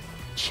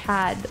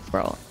Chad,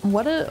 bro.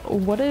 What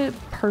a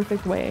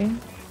perfect way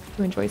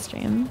to enjoy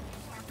stream.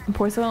 Of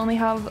course, I only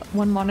have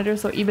 1 monitor,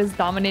 so Eva's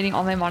dominating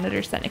all my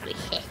monitors technically.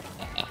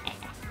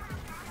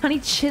 Honey,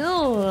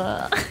 chill.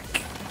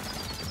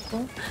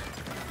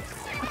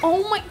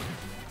 Oh my...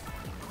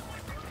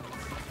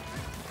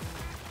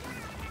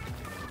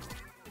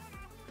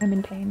 I'm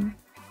in pain.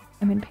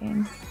 I'm in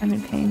pain. I'm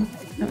in pain.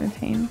 I'm in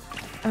pain.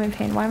 I'm in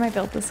pain. Why am I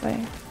built this way?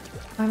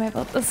 Why am I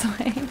built this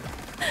way?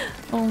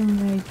 Oh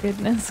my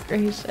goodness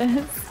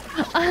gracious.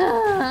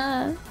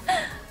 Ah.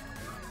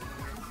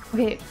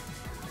 Okay.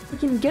 We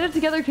can get it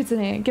together,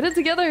 Kitsune. Get it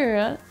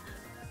together.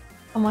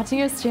 I'm watching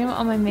your stream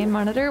on my main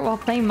monitor while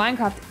playing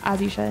Minecraft,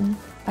 as you should.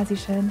 As you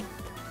should.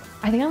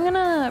 I think I'm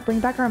gonna bring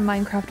back our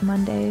Minecraft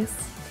Mondays.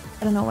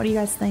 I don't know. What do you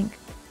guys think?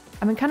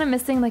 I've been kind of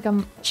missing like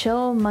a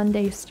chill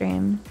Monday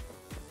stream.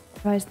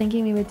 So I was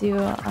thinking we would do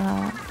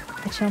a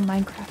chill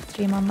Minecraft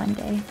stream on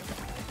Monday.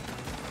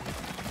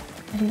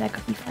 I think that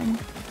could be fun.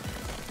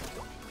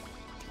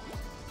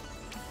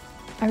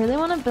 I really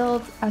want to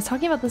build... I was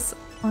talking about this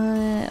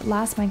on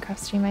last Minecraft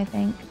stream, I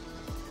think.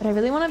 But I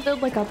really want to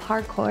build like a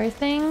parkour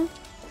thing.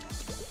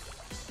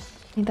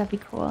 I think that'd be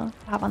cool to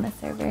have on the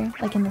server,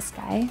 like in the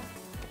sky.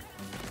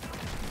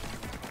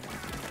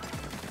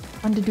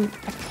 Fun to do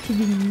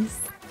activities.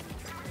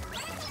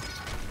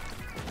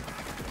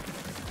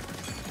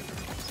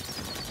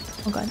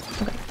 Oh god,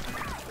 oh god.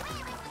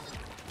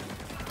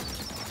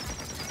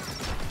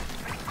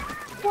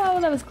 Wow,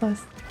 that was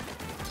close.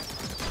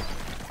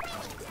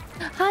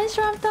 Hi,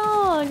 Strap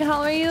Dog!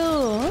 How are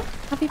you?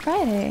 Happy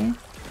Friday.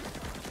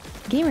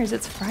 Gamers,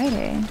 it's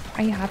Friday.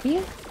 Are you happy?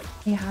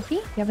 Are you happy?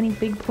 Do you have any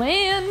big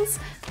plans?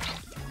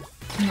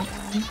 Oh my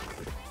god.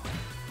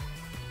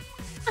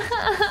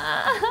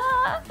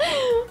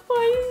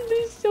 Why is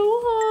this so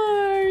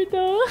hard?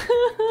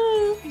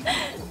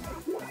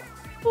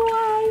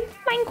 Why?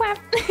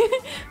 Minecraft.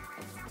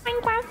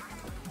 Minecraft.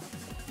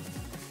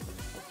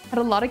 Had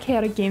a lot of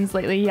chaotic games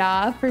lately.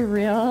 Yeah, for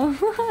real.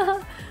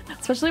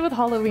 Especially with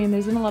Halloween,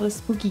 there's been a lot of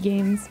spooky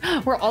games.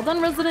 We're all done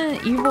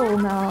Resident Evil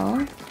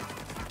now.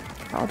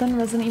 We're all done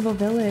Resident Evil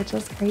Village.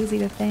 That's crazy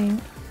to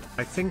think.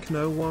 I think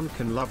no one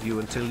can love you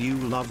until you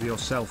love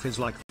yourself is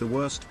like the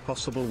worst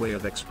possible way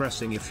of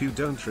expressing if you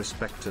don't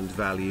respect and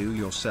value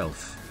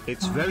yourself.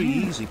 It's very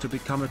easy to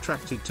become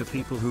attracted to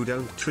people who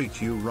don't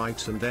treat you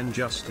right and then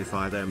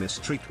justify their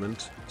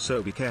mistreatment,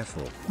 so be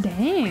careful.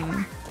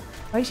 Dang.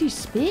 Why is she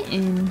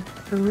spitting?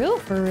 For real,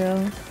 for real.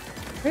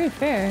 Very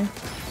fair.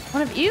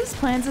 One of Eve's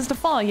plans is to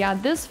fall. Yeah,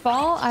 this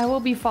fall I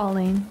will be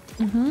falling.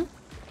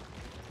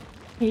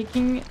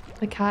 Taking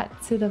the cat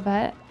to the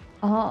vet.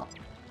 Oh.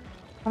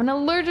 I have an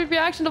allergic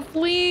reaction to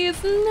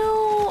fleas.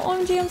 No.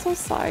 OMG, I'm so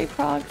sorry,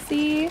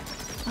 Proxy. I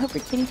hope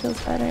your kitty feels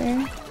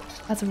better.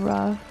 That's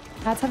rough.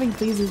 Cats having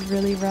fleas is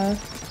really rough.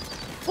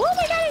 Oh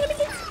my god, I'm gonna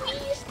get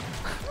squeezed.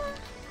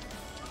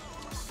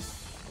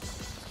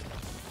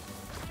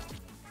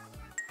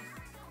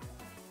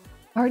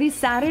 Already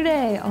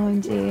Saturday.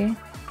 OMG.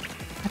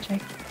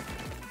 Patrick.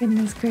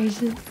 Goodness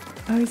gracious.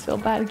 I always feel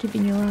bad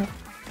keeping you up.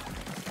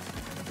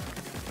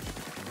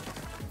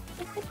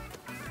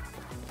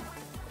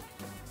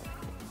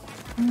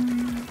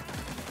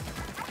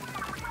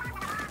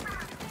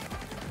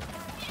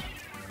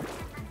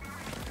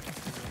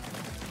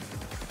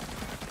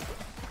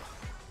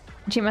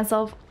 Treat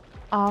myself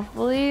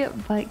awfully,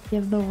 but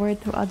give the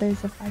word to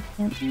others if I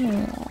can.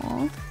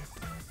 Aww.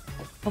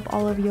 Hope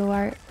all of you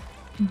are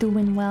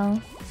doing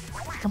well.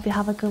 Hope you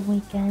have a good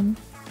weekend.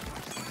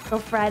 Still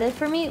Friday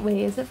for me?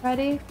 Wait, is it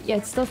Friday? Yeah,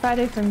 it's still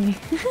Friday for me.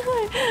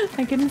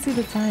 I couldn't see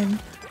the time.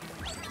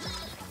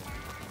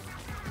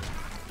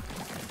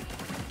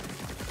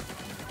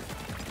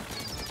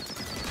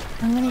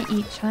 I'm gonna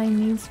eat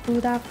Chinese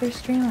food after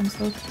stream. I'm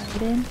so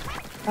excited.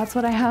 That's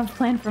what I have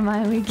planned for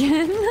my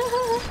weekend.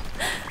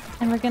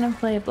 And we're gonna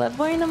play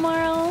Bloodborne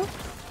tomorrow.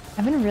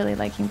 I've been really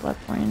liking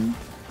Bloodborne.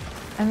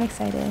 I'm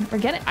excited.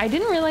 I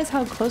didn't realize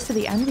how close to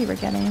the end we were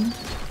getting.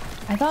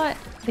 I thought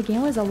the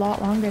game was a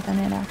lot longer than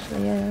it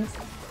actually is.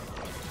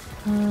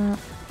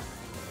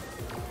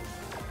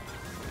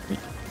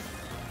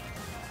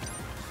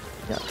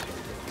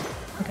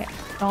 Okay,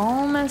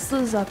 don't mess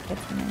this up,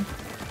 Tiffany.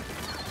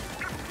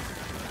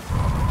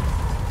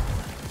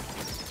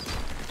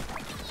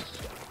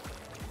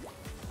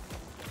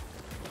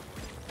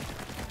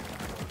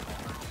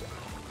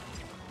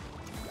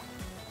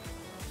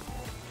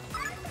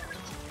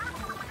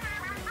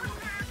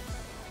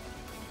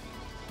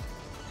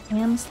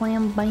 Bam,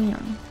 slam,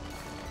 bam.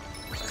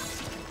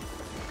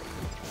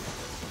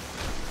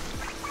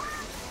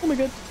 Oh my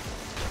god.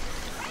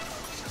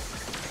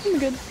 Oh my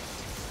god.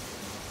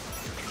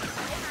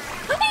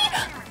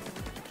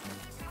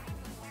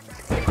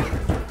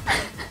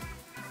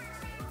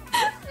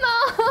 No!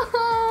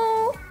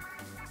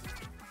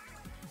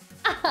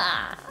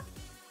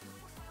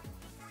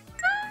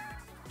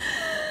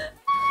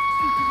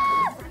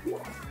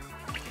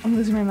 I'm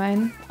losing my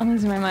mind. I'm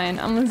losing my mind.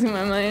 I'm losing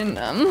my mind.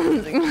 I'm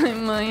losing my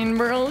mind,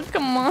 bro.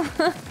 Come on.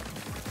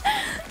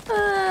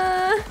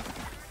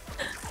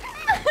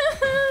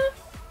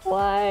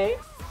 Why?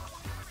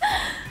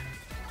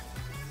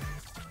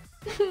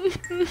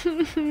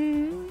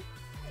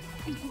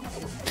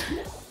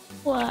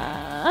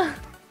 Wow.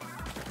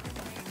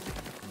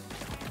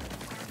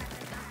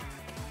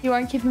 You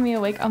aren't keeping me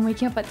awake. I'm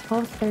waking up at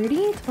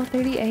 12:30?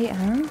 12:30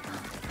 a.m.?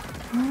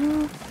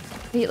 Oh.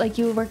 Wait, like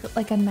you work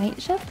like a night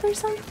shift or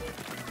something?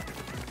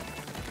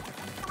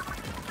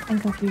 I'm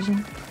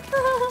confusion.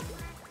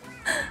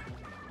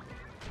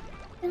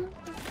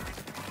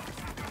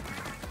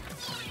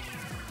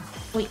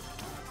 Wait.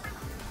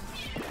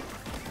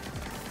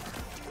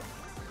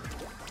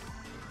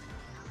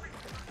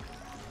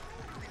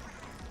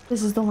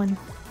 This is the one.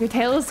 Your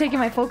tail is taking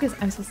my focus.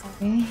 I'm so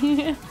sorry.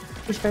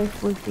 It's very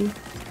fluky.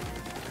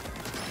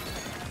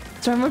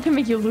 Storm mode can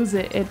make you lose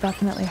it. It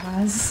definitely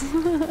has.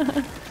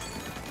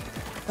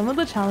 Some of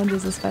the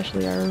challenges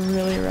especially are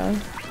really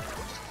rough.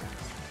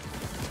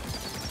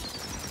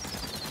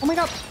 Oh my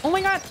god! Oh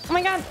my god! Oh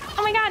my god!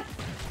 Oh my god!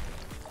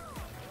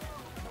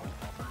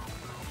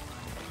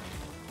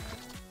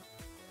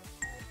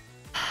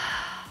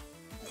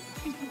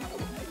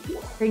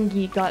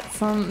 Gringy got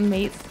some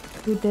mates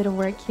who did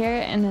work here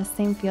in the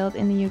same field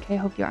in the UK.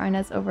 Hope you aren't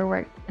as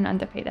overworked and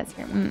underpaid as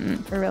here.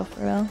 For real,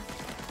 for real.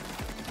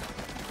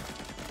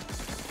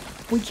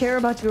 We care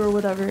about you or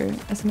whatever.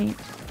 That's me.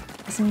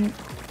 That's me.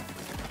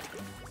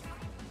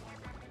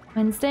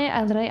 Wednesday,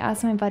 I literally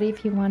asked my buddy if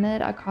he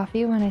wanted a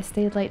coffee when I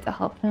stayed late to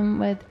help him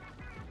with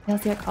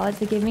PLC at college.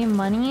 They gave me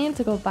money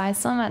to go buy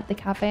some at the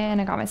cafe, and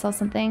I got myself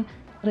something.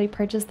 Literally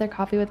purchased their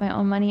coffee with my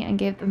own money and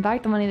gave them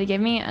back the money they gave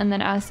me, and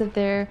then asked if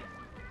there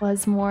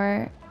was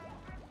more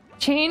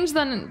change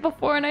than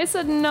before, and I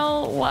said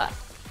no.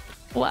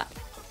 What?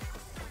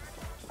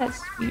 That's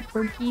sweet,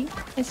 Berkey.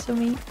 It's so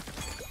me.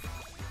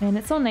 Man,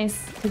 it's so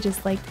nice to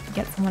just like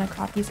get someone a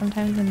coffee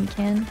sometimes when you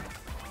can.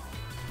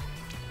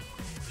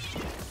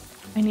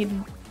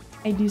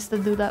 I used to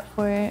do that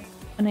for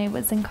when I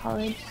was in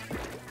college.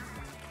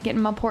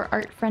 Getting my poor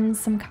art friends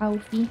some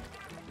coffee.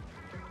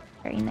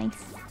 Very nice.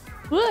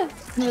 Woo!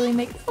 Really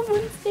make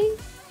someone's day.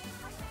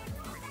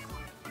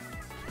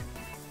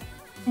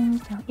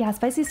 And yeah,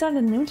 Spicy started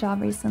a new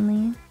job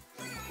recently.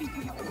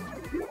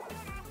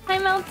 Hi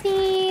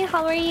Melty!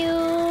 How are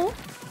you?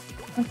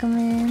 Welcome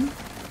in.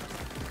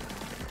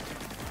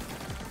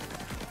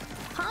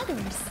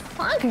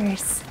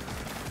 Poggers!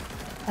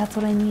 That's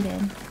what I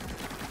needed.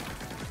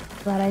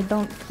 So that I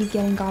don't keep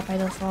getting got by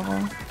this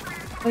level.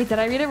 Wait, did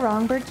I read it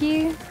wrong,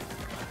 Berkey?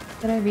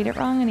 Did I read it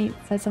wrong and he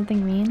said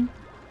something mean?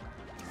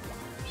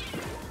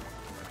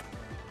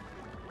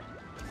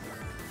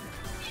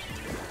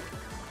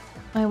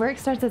 My work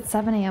starts at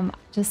 7 AM.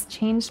 Just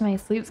changed my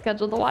sleep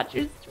schedule to watch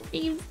your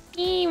stream,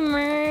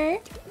 gamer.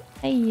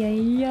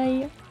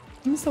 Ay.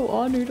 I'm so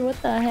honored.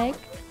 What the heck?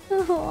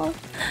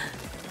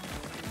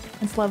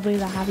 It's lovely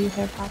to have you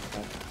here,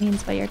 Patrick.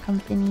 Means by your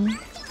company.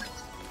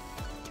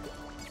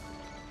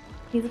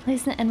 He's a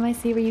place in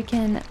NYC where you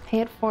can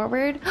pay it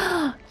forward.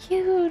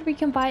 Cute! Where you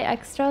can buy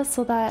extra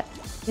so that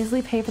you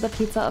easily pay for the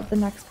pizza of the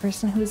next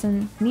person who's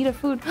in need of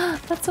food.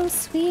 That's so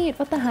sweet!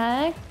 What the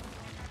heck?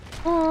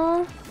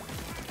 Aww.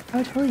 I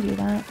would totally do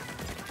that.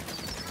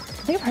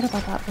 I think I've heard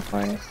about that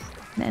before in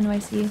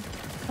NYC.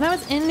 When I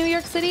was in New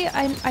York City,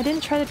 I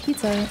didn't try the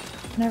pizza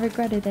and I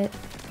regretted it.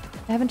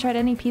 I haven't tried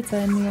any pizza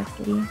in New York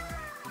City.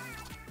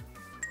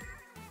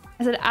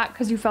 I said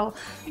because you fell.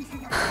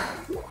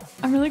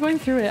 I'm really going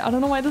through it. I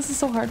don't know why this is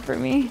so hard for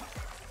me.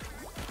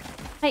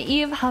 Hi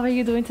Eve, how are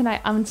you doing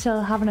tonight? I'm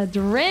chill having a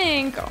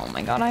drink. Oh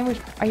my god, I wish.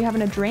 Are you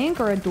having a drink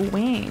or a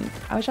dwing?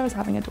 I wish I was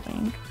having a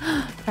dwing.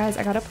 Guys,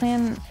 I gotta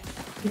plan.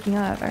 Speaking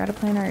of, I gotta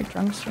plan our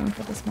drunk stream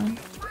for this month.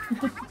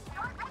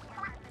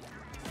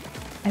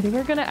 I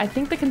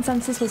think the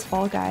consensus was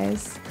Fall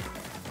Guys.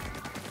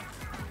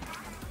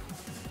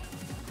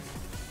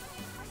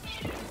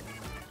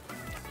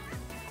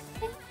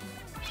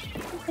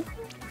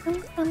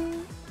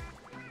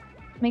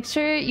 Make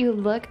sure you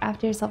look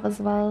after yourself as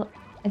well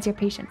as your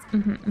patients.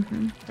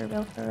 For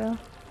real, for real.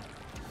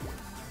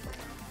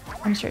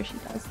 I'm sure she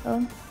does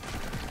though.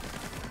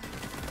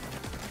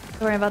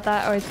 Don't worry about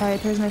that. I always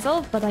prioritize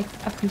myself, but I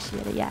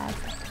appreciate it. Yeah,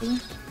 exactly.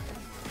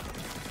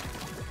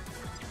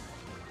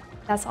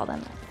 That's all that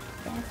matters.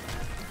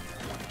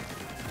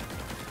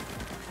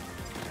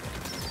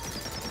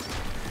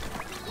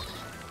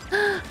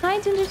 Yeah.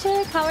 Hi Ginger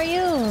Chick, how are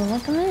you?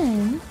 Welcome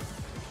in.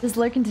 Just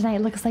lurking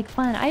tonight looks like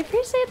fun. I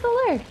appreciate the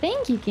lurk.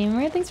 Thank you,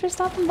 gamer. Thanks for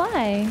stopping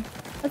by.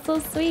 That's so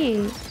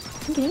sweet.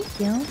 Thank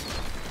you.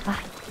 Bye.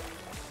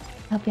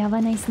 Hope you have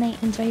a nice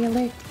night. Enjoy your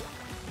lurk.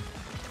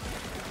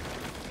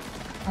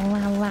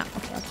 Wow.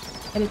 Okay.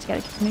 Get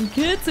it.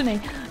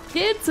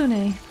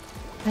 Kitsune.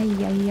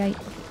 Ay.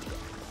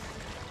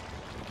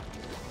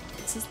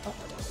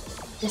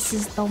 This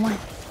is the one.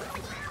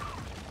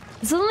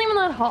 This isn't even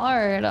that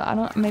hard.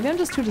 Maybe I'm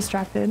just too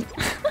distracted.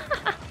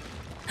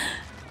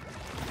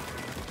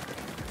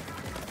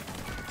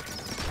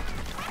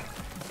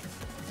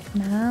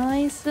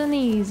 Nice and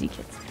easy,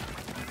 kids.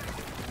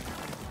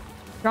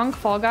 Drunk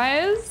Fall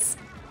Guys?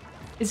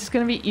 It's just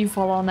gonna be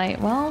e-fall all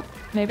night. Well,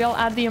 maybe I'll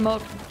add the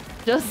emote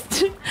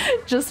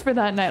just for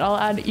that night. I'll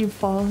add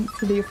e-fall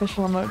to the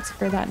official emotes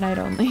for that night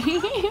only.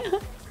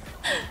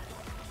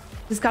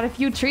 Just got a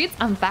few treats.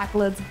 I'm back.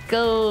 Let's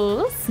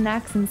go.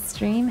 Snacks and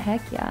stream.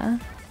 Heck yeah.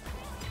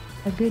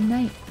 A good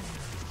night.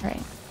 All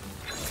right.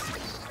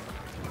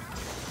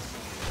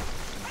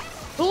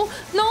 Oh,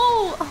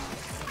 no!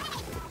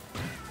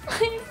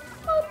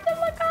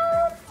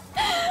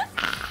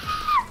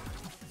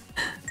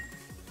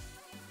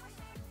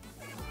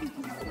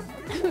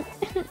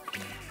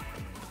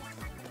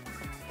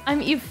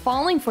 I'm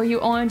falling for you,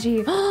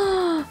 OMG.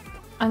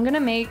 I'm gonna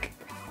make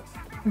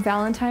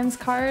Valentine's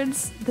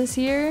cards this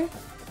year,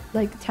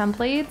 like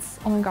templates.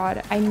 Oh my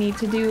god, I need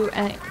to do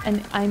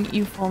an I'm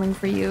falling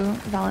for you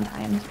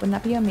Valentine's. Wouldn't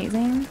that be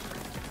amazing?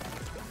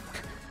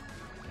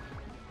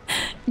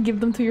 Give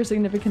them to your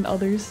significant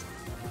others.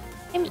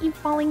 I'm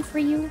falling for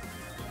you.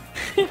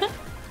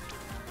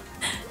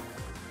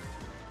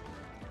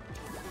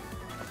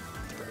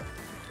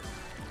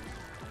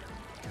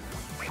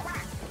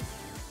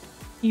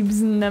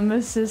 Eve's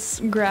nemesis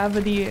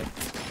gravity.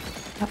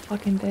 That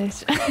fucking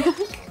bitch.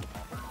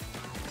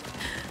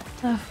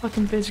 Ah,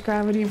 fucking bitch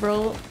gravity,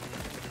 bro.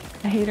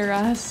 I hate her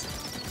ass.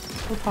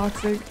 So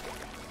toxic.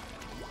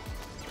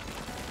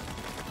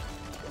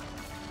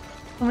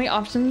 So many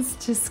options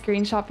to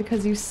screenshot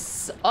because you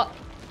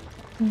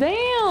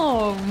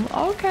damn!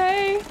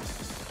 Okay. I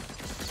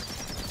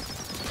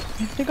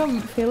think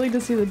I'm failing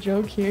to see the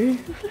joke here.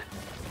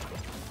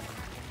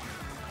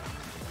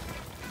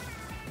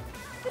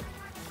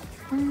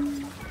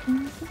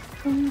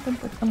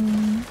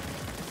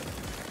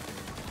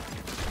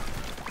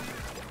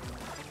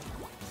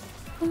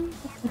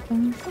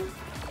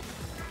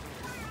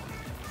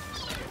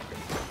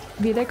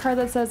 VDA card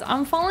that says,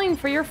 I'm falling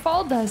for your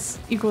fall dust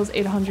equals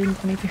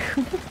 822.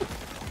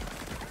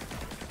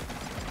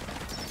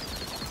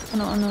 Oh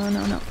no, no,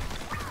 no, no.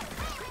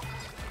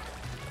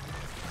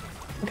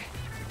 Okay.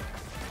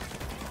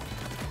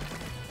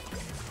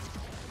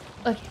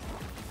 Okay.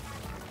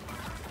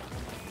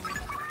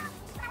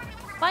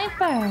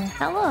 Viper,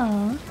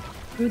 hello.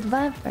 Rude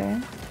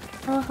Viper.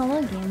 Hello,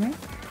 hello, gamer.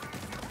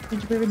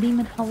 Thank you for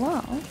redeeming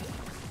hello.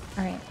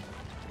 Alright.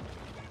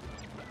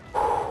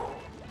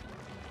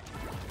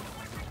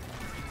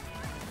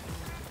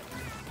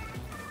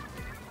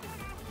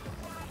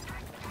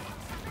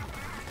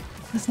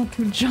 Let's not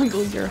to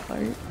jungle your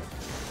heart.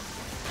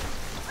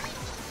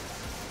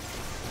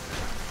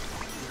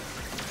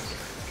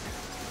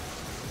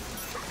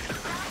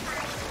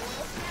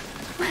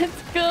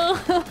 Let's go!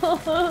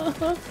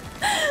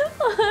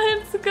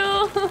 Let's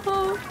go!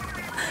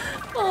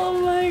 Oh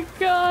my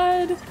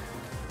god!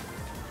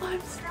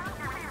 I'm so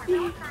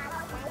happy.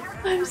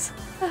 I'm so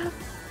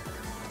happy.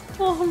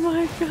 Oh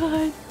my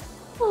god.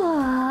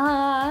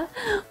 Ah,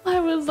 why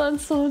was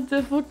that so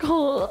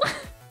difficult?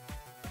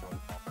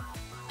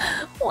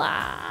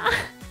 Wow.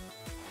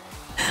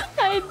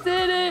 I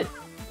did it.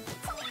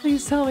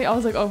 Please tell me. I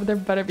was like, oh, there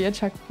better be a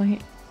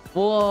checkpoint.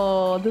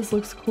 Whoa, this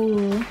looks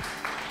cool.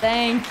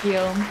 Thank you.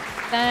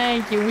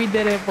 Thank you. We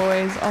did it,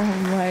 boys. Oh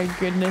my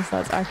goodness,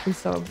 that's actually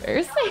so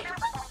embarrassing.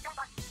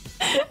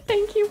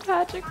 Thank you,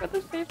 Patrick, for the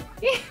 50.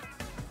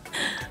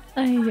 Ay,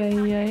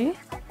 ay, ay.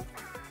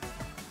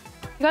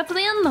 We got to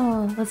the end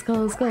though. Let's go,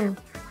 let's go.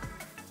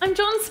 I'm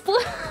John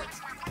Sploosh.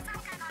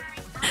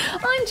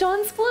 I'm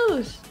John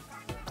Sploosh.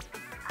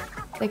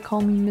 They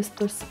call me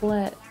Mr.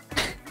 Split.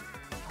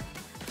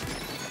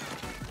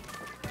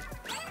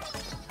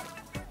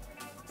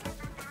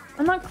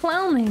 I'm not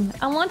clowning.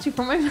 I want you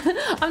for my...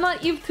 I'm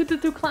not Eve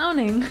 222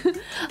 clowning.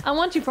 I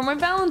want you for my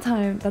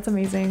Valentine. That's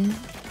amazing.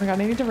 Oh my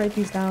god, I need to write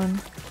these down.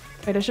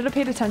 Wait, I should have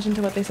paid attention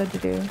to what they said to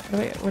do.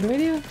 What do I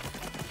do? I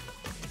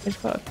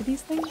just go up to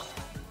these things?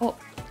 Oh.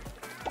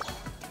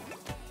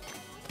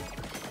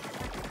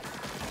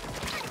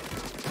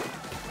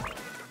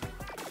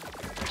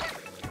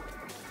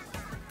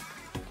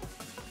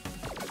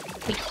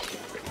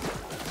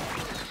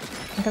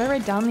 I gotta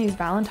write down these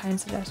Valentine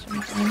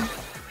suggestions.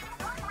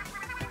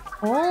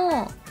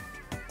 Oh!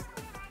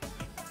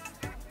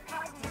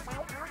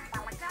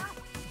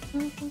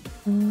 The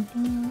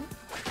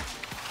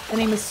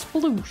name is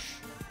Sploosh.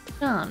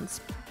 John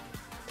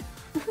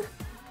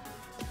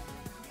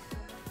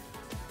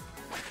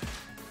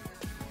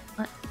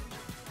What?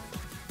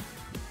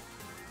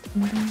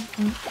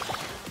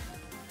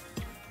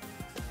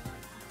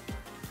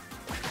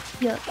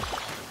 Yup.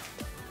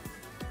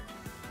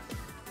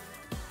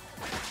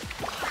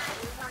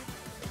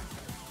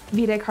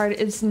 VDA card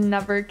is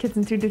never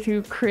Kitten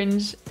 222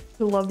 cringe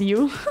to love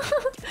you.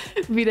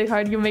 VDA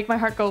card, you make my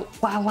heart go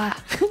wah wah.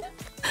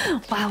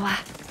 Wah wah.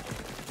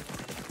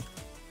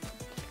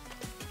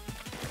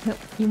 No,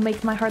 you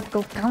make my heart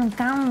go gong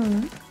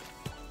gong.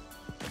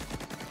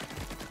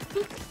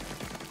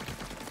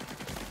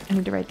 I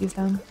need to write these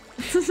down.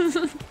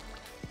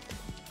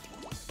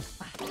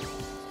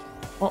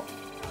 Oh.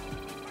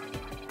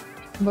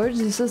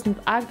 Emergency assistant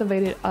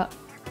activated.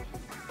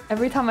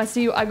 Every time I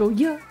see you, I go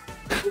yeah.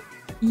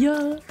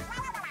 Yeah.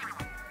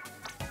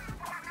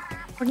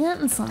 We're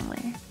getting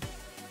somewhere.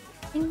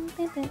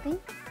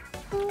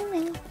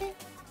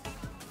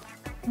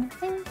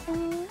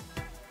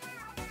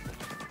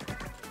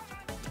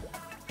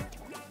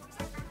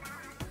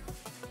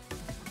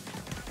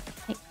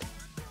 Hey.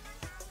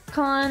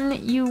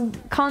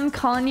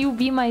 Can you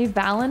be my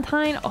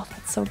Valentine? Oh,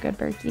 that's so good,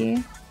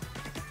 Berkey.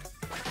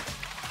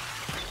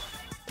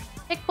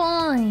 Big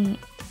boy.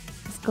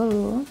 Let's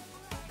go.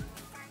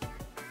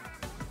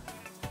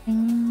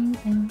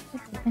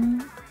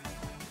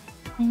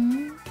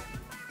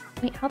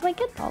 Wait, how do I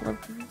get all of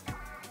these?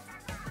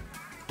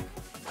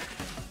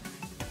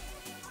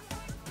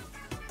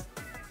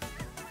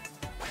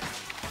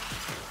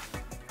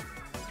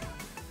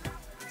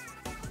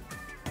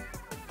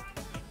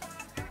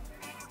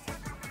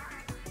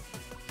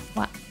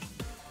 What?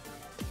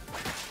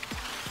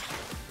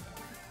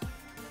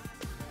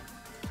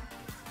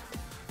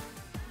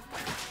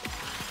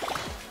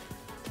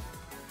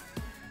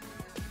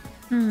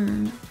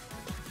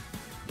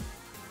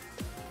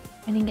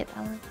 I didn't get that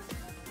one.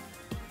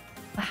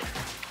 Wow.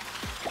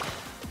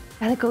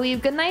 Gotta go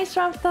leave. Good night,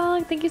 Drop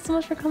Dog. Thank you so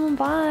much for coming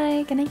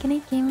by. Good night,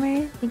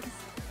 gamer. Thank you.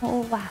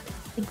 Oh, wow.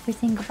 Thank you for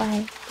saying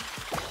goodbye.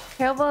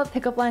 terrible at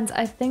pickup lines.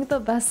 I think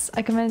the best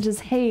I can manage is,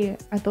 hey,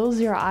 are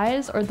those your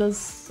eyes? Or does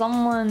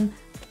someone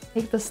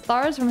take the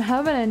stars from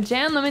heaven and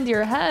jam them into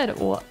your head?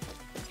 What?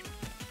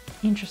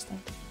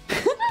 Interesting.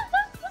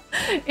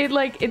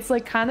 It's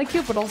like kind of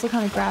cute, but also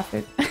kind of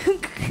graphic.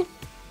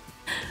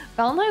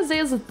 Valentine's Day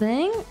is a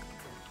thing?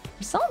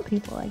 For some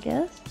people, I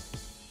guess.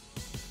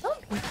 Some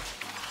people.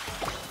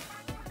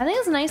 I think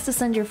it's nice to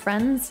send your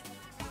friends,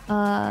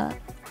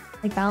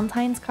 like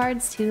Valentine's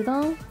cards too,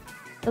 though.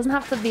 Doesn't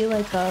have to be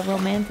like a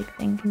romantic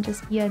thing. It can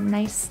just be a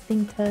nice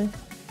thing to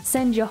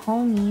send your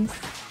homies.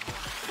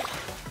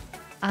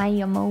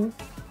 IMO.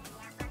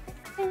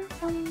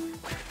 How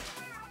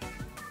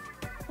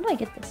do I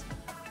get this?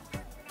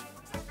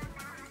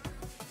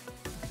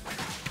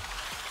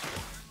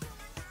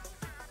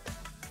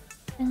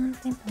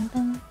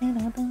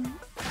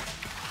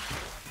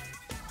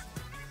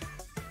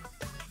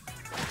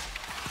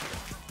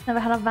 Never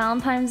had a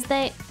Valentine's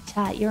Day?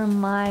 Chat, you're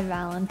my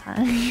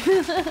Valentine.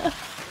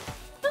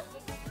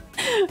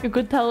 You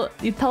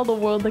tell the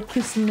world that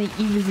kissing the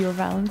Eve is your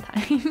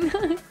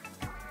Valentine.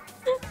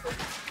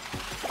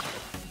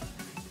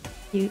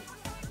 Cute.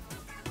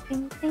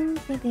 Ding, ding,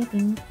 ding, ding,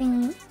 ding,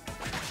 ding.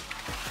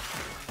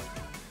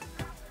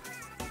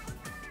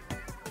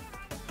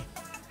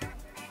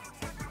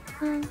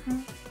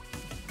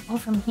 Oh,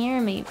 from here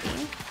maybe.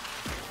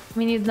 I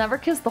mean, you've never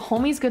kissed the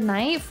homies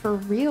goodnight? For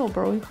real,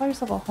 bro. You call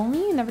yourself a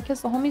homie? You never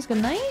kissed the homies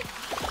goodnight?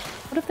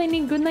 What if they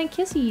need goodnight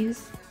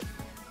kissies?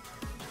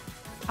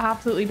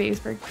 Absolutely base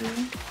break too.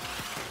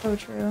 So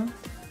true.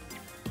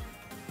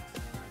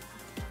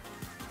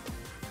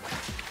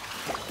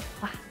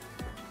 Wow.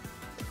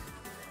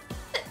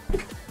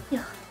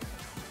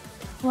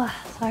 Wow,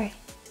 sorry.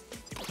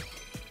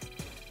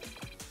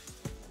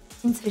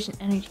 Insufficient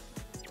energy.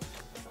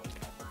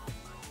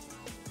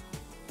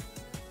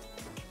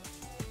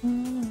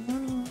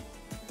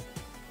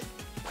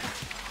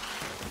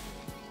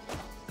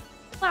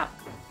 Wow.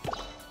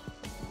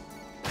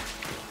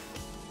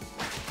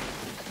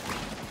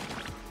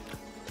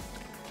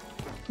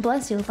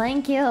 Bless you,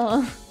 thank you.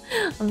 I'm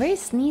very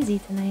sneezy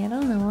tonight, I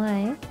don't know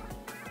why.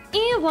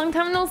 Eve, long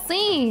time no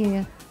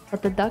see.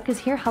 But the duck is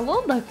here.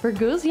 Hello, Duck for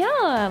Goose.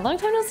 Yeah, long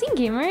time no see,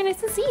 gamer.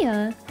 Nice to see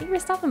ya. Thank you for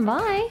stopping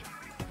by.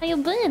 How you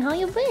been? How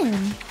you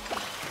been?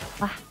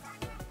 Wow.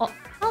 Oh,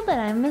 how did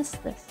I miss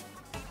this?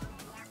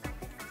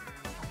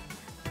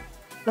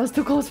 That was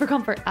too close for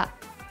comfort. Ah.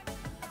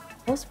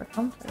 Close for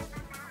comfort.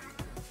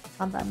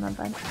 Not bad, not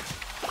bad.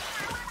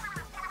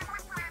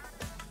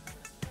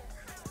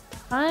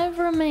 5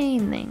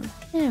 remaining.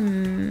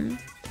 Ding,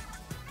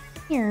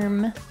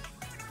 ding,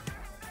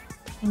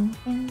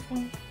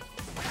 ding.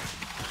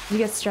 You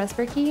get stressed,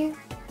 Bricky?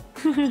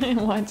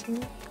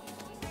 Watching.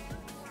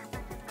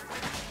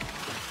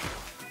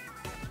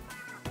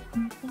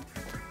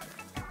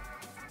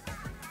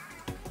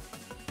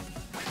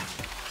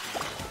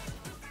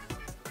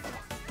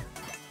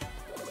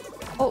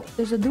 Oh,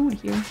 there's a dude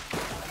here.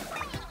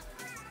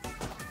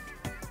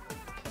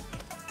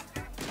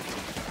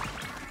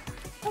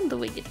 How do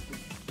we get this?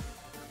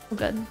 Oh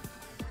god.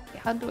 Okay,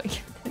 how do I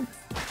get this?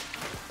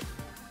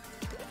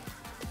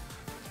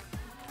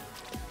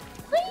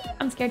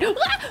 I'm scared.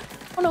 Ah!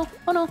 Oh no,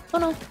 oh no, oh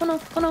no, oh no,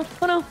 oh no,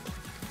 oh no.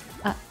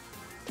 Ah.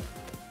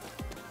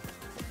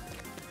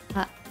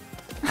 Ah.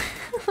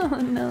 Oh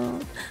no.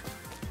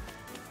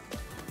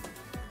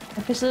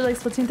 Officially like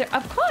Splatoon 3?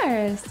 Of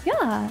course!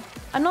 Yeah!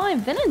 I know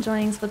I've been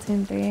enjoying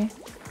Splatoon 3.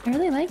 I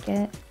really like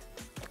it.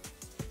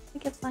 I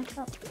think it's blacked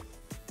out.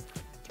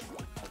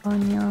 Oh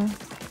no.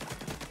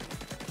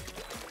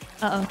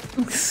 Uh-oh.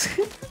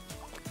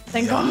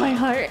 Thank God my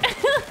heart.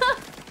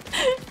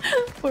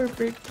 Poor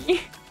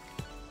Bricky.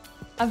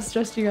 I've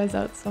stressed you guys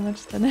out so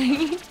much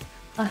tonight.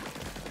 Oh,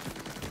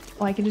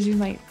 I can just use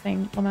my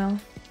thing. Lamau.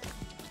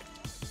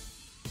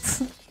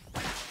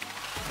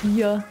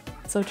 Yeah.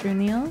 So true,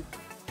 Neil.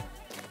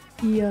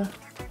 Yeah.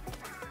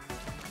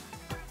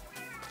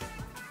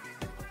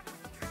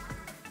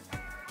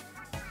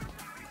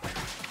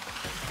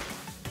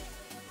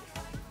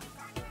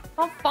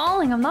 Stop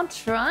falling. I'm not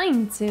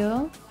trying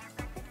to.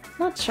 I'm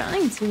not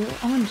trying to.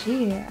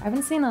 OMG. I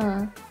haven't seen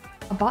a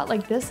bot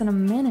like this in a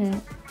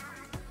minute.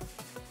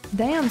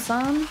 Damn,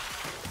 son.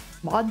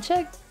 Mod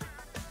check?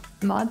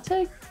 Mod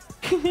check?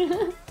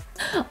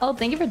 Oh,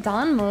 thank you for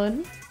dawn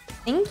mode.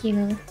 Thank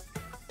you.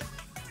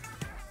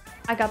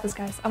 I got this,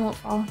 guys. I won't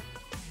fall.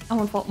 I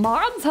won't fall.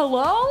 Mods,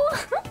 hello?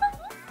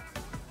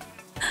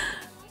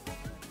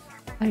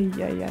 Ay,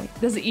 ay, ay.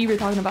 This is Eve you're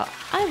talking about.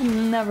 I've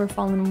never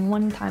fallen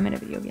one time in a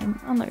video game.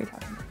 I don't know what you're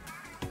talking about.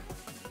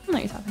 I don't know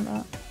what you're talking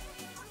about.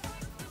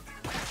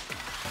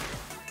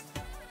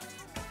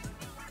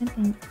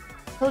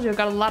 Told you I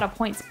got a lot of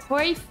points.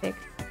 Perfect.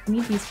 I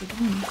need these for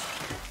games.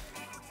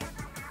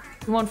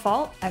 You won't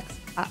fall? X.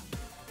 Ah.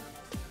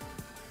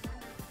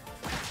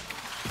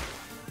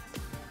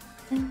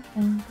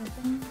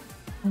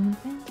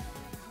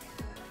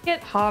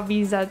 Get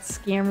hobbies at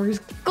scammers.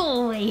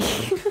 Go away.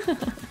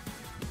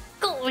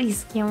 Go away,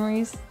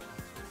 scammers.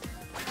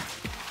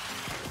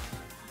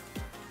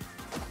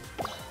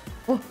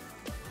 Oh.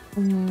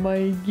 Oh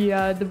my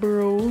god,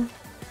 bro.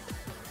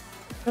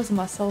 Stressing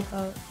myself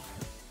out.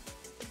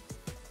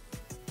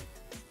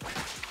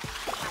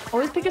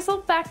 Always pick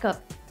yourself back up.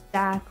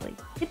 Exactly.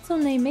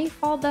 Kitsune may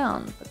fall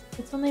down, but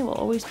Kitsune will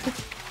always pick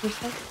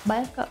yourself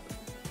back up.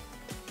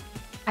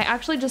 I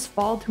actually just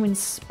fall to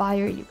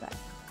inspire you guys.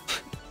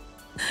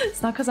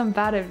 It's not because I'm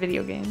bad at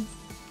video games.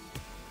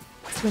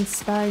 It's to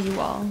inspire you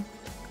all.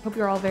 Hope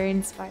you're all very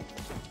inspired.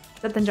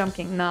 Except in Jump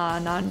King. Nah,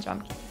 not in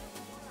Jump King.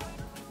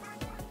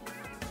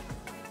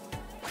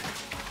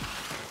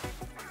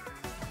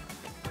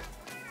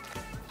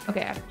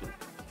 Okay, I have to do it.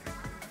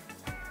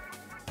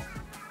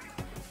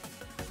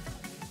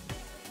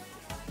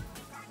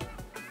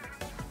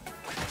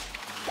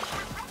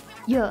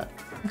 Yeah,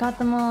 got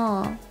them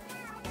all.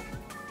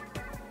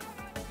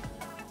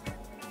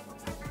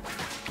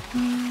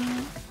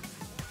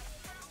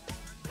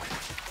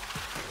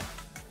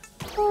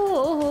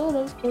 Oh,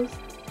 that was close.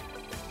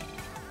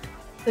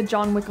 The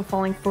John Wick of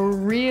falling for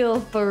real,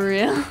 for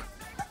real.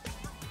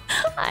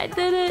 I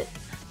did it.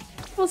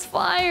 It was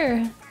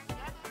fire.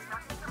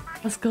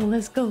 Let's go,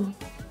 let's go.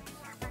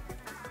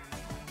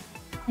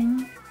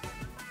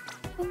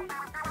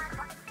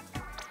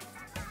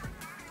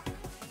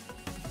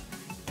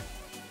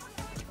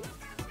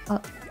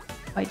 Oh,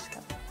 I just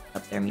got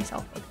up there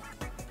myself.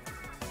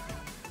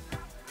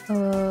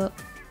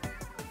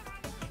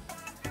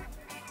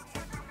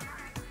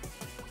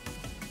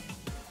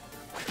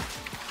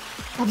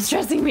 Stop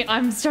stressing me.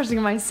 I'm stressing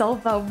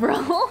myself out,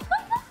 bro.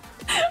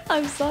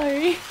 I'm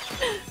sorry.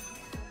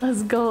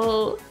 Let's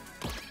go.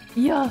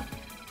 Yeah.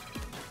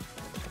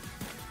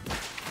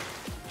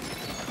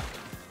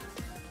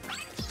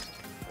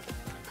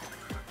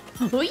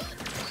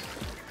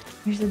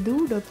 There's a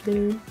dude up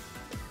there.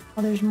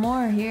 Oh, there's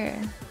more here.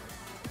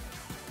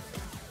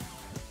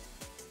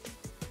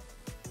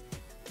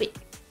 Wait.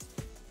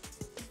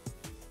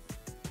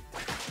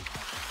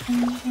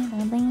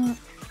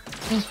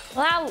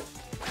 Wow.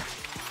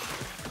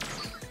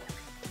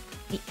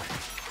 Wait.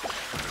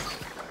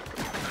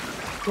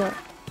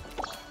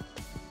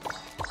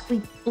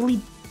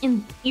 Believe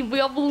in you. We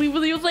all believe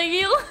in you. Thank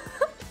you.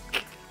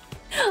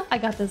 I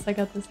got this. I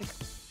got this.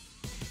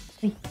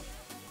 Wait.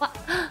 What?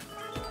 No,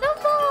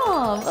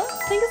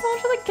 thank you so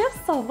much for the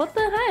gift sub. What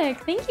the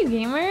heck? Thank you,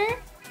 gamer.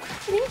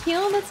 Thank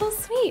you. That's so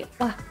sweet.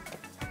 Wow.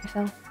 I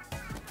fell.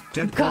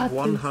 Deadpod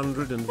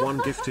 101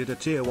 gifted a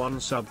tier 1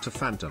 sub to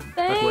Phantom.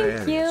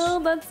 Thank you.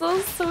 That's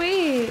so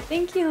sweet.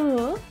 Thank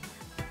you.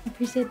 I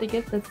appreciate the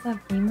gift. That's sub,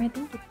 gamer.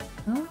 Thank you.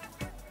 Oh.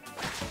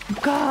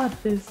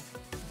 Got this.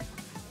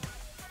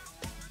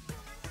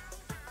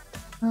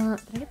 Did I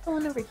get the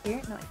one over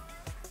here? No.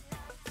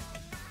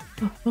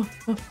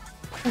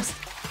 First.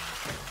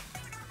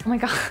 Oh my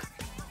god.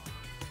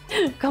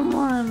 Come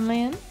on,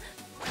 man.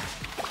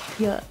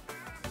 Yeah.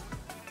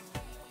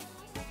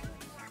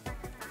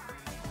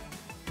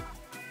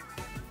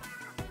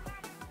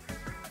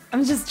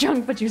 I'm just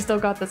drunk, but you still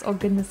got this. Oh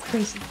goodness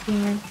gracious,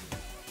 gamer.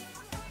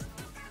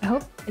 I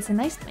hope it's a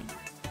nice thing.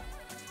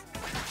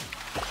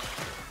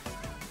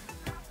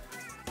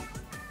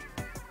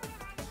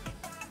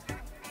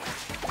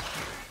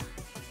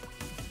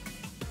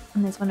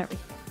 And there's one over here.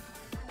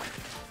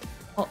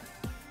 Oh.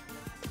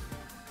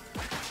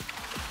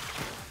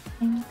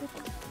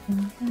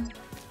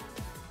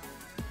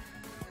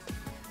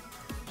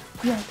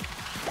 Yeah.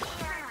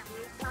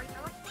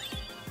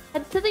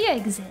 Head to the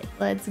exit.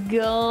 Let's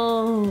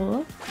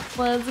go.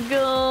 Let's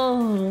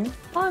go.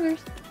 Poggers.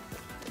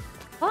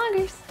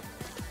 Poggers.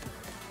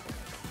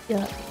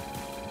 Yeah.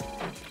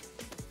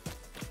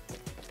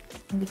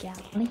 We got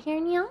one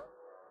here now.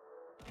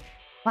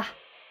 Wow.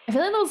 I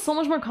feel like that was so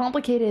much more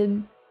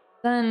complicated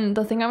than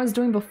the thing I was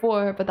doing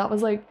before, but that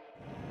was like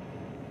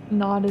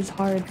not as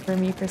hard for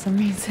me for some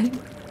reason.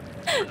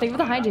 Thank you for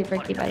the hydrate,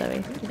 Berkey, by the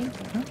way. Thank you, thank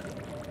you.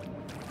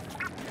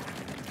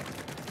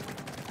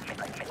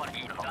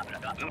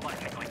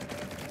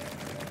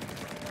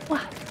 Huh?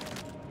 Wow.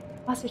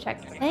 Posture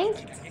check. Thank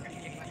you.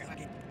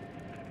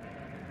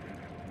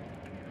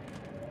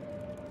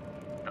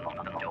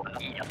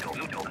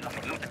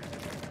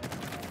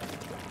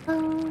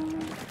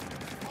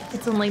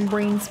 It's only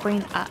brain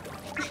sprain up.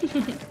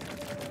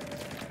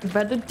 You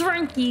better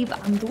drinky,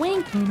 but I'm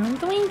drinking, I'm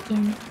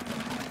drinking.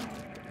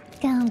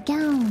 Count.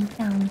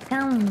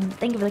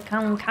 Thank you for the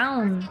count.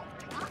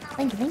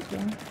 Thank you.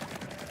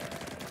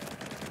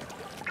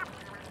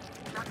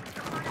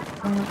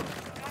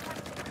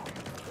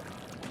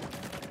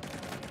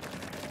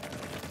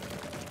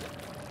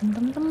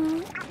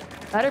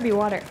 Better be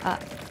water.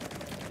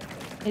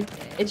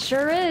 It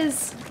sure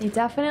is. It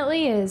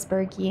definitely is,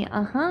 Berkey.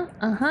 Got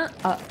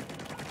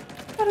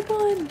a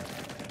gun.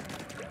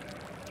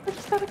 I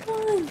just got a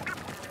gun.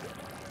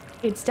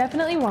 It's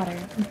definitely water.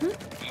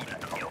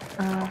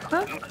 Of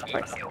course.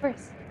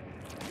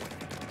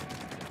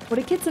 What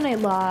a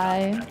kitsune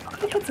lie.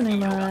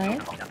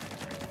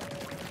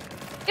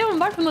 Yo, I'm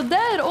back from the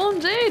dead.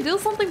 OMG, do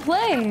something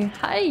play.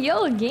 Hi,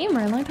 yo,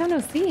 gamer. Long time no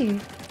see.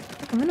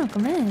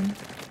 Welcome in.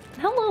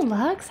 Hello,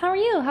 Lux. How are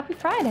you? Happy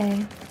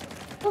Friday.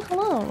 Oh,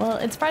 hello. Well,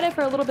 it's Friday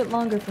for a little bit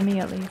longer for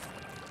me, at least.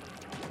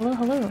 Hello,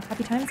 hello.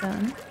 Happy time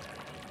zone.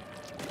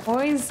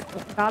 Always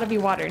gotta be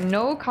water.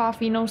 No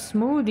coffee, no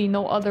smoothie,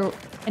 no other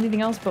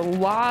anything else but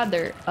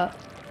water.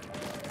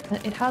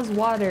 It has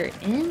water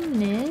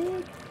in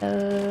it.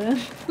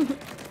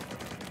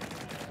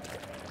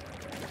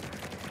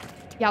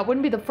 Yeah, it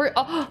wouldn't be the first.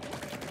 Oh,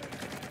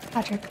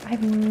 Patrick,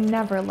 I've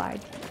never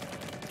lied.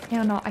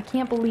 Yeah, no, I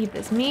can't believe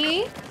this.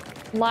 Me?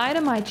 Lie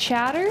to my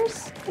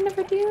chatters? I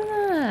never do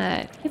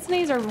that.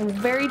 Kitsunes are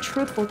very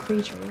truthful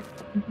creatures.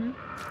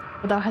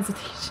 Without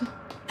hesitation.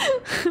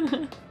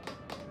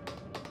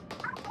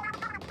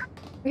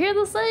 We're here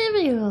to save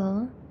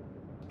you.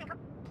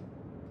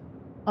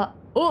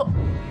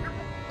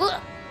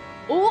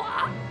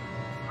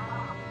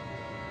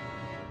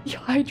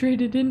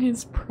 Dehydrated in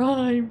his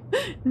prime.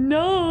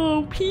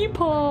 No,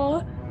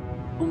 Peepaw.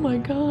 Oh my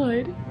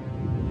god.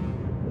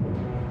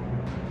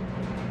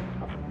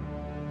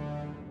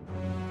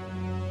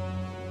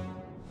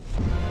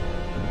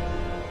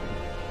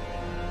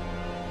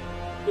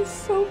 He's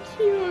so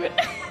cute.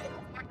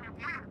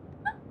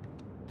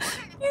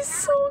 He's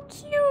so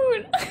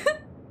cute.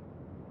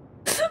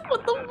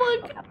 What the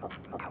fuck?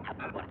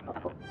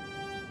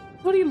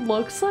 What he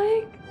looks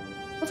like?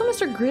 What's what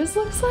Mr. Grizz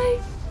looks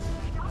like?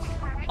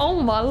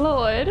 Oh my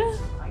lord.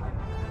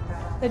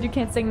 Said you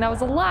can't sing, that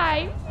was a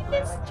lie.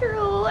 It's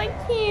true, I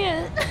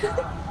can't.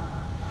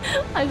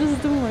 I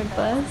just do my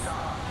best.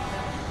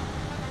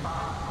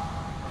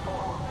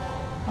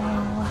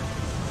 Oh.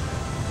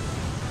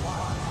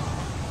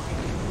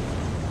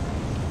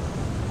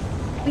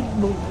 Big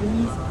boy,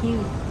 he's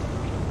cute.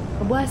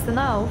 I'm blasting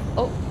out.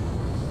 Oh.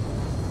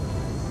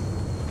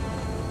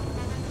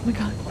 Oh my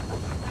god.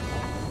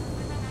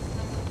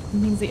 It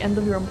means the end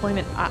of your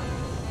employment. Ah.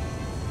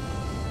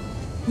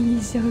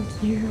 He's so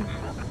cute.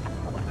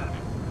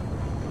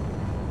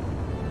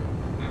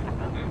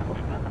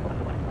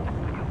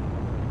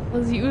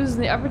 Was used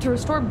in the effort to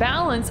restore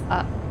balance.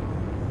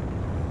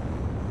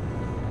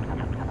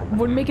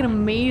 Would make an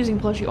amazing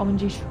plushie.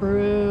 OMG,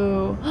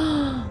 true.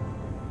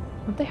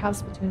 What they have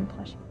Splatoon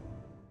plushie?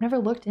 Never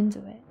looked into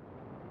it.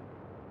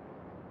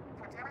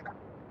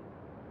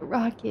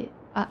 Rocket.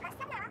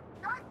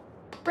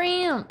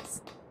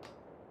 France.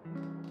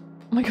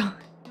 Oh my god.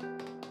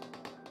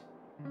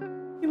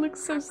 He looks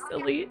so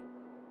silly.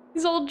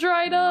 He's all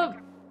dried up.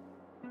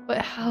 But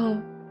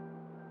how?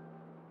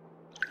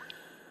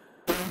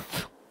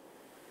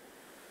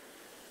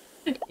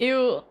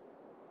 Ew.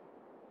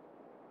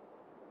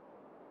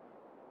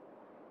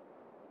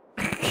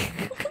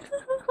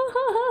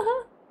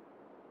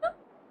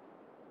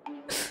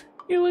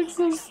 He looks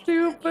so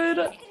stupid.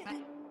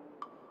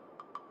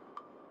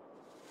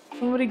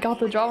 Somebody got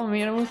the drop on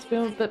me and I almost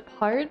feel a bit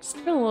parched.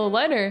 Feel a little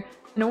lighter.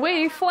 In a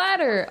way,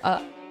 flatter.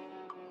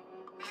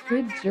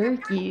 Good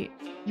jerky.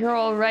 You're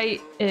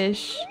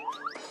alright-ish.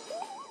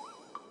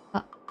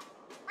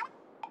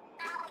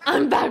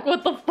 I'm back.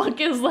 What the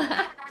fuck is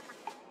that?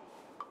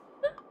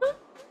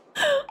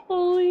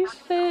 Holy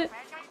shit.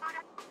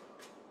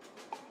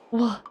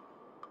 What?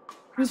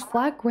 He was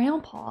flat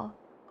grandpa.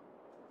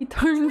 He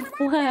turned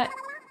flat.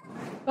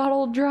 Got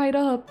all dried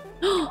up.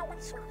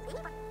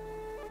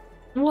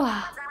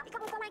 Wow.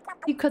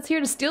 He cuts here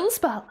to steal the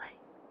spotlight.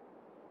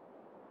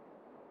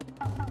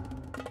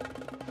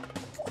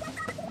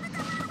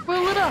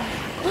 Roll it up.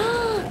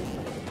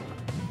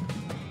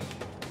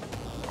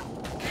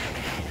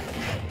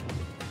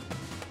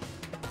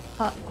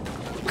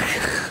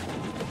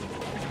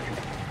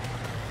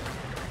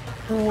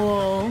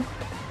 Whoa.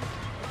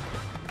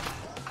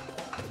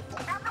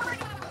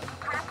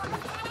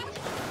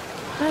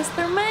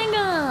 Master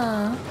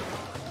Mega!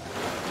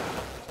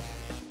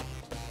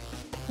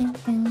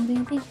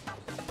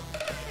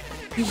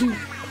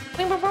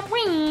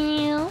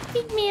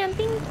 Big man,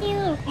 thank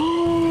you.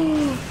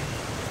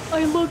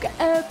 I look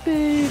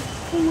epic.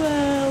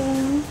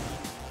 Wow.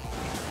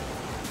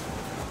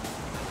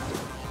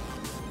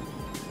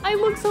 I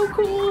look so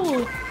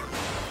cool.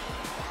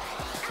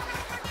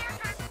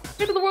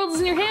 Fate of the world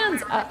is in your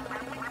hands.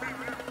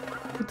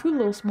 You're too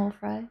little, small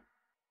fry.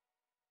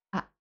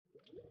 I'll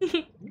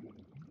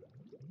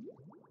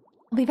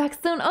be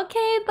back soon.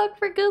 Okay, Thug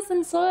for Goose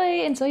and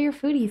Soy. Enjoy your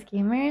foodies,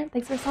 gamer.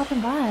 Thanks for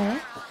stopping by.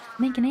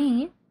 Make an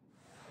 8.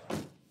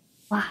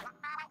 Wow.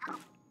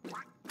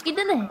 You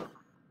did it.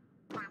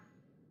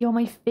 Yo,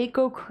 my fit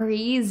go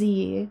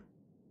crazy.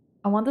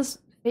 I want this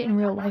fit in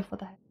real life. What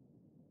the heck?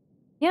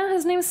 Yeah,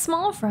 his name's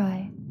Small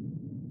Fry.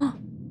 Oh,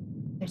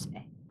 there's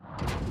Faye.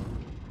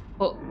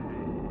 Oh.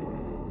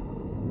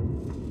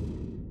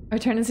 I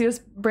turn and see this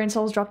brain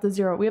cells drop to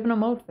 0. We have no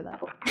mode for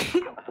that.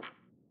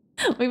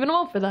 We have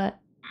no mode for that.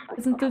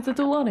 Isn't it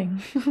too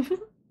loading?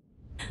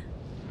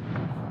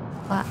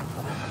 Wow.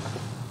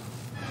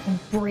 And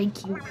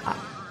break you up.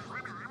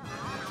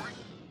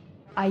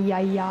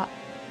 Ay.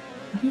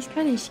 He's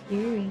kind of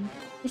scary.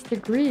 Mr.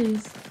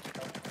 Grizz.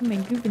 Oh my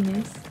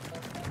goodness.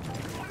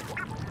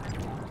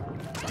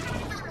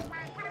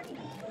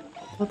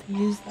 About to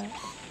use that.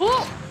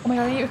 Oh! Oh my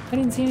god, I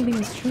didn't see anything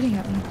that's shooting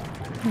at me.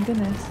 Oh my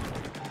goodness.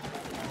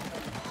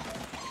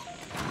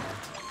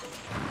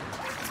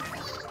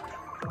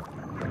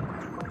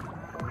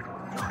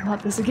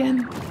 Not this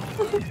again.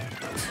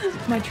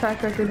 My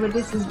track record with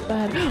this is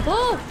bad.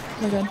 Oh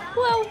my god.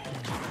 Whoa!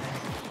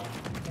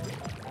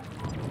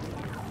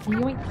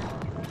 Yoink.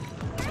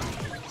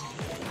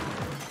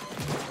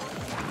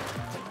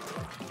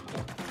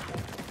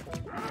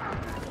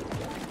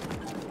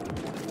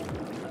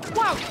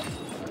 Wow!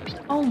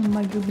 Oh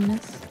my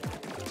goodness.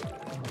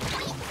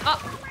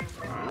 Ah!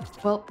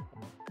 Well,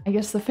 I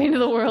guess the fate of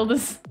the world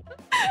is...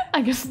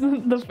 I guess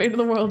the fate of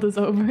the world is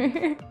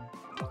over.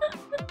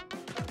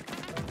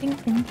 Ding,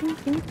 ding, ding,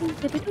 ding, ding,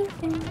 ding, ding,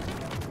 ding.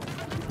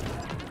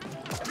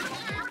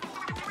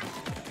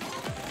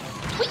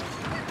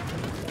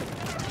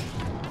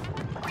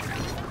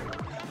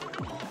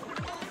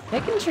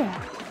 Chicken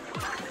trap.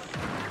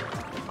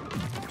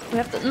 We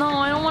have to. No,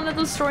 I don't want to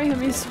destroy him.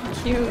 He's so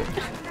cute.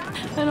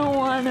 I don't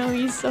want to.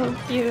 He's so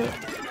cute.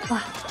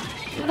 Ah,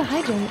 do the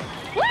hydrate.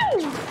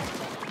 Woo!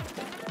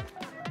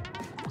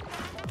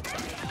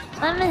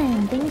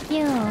 Lemon, thank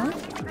you.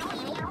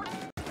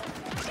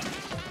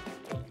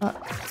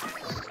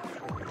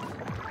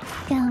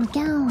 Go,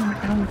 go,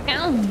 go, go.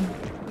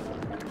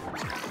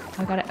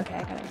 I got it. Okay,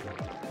 I got it.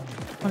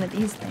 One of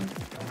these things.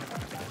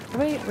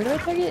 Wait, where do I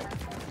target?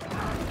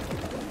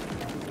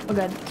 Oh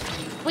god.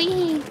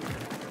 Wee!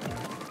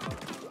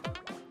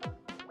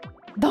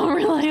 Don't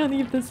rely on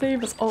Eve to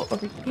save us. Oh,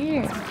 over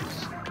here.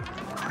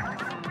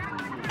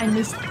 I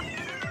missed.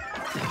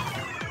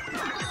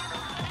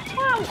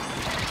 Wow!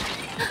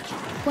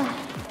 Wow!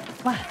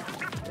 Wow!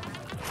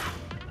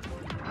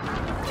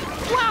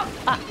 Wow!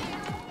 Ah!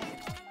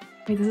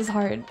 Wait, this is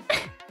hard.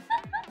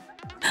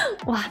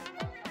 Wow!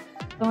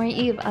 Don't worry,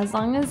 Eve. As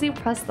long as you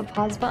press the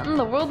pause button,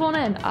 the world won't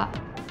end. Ah!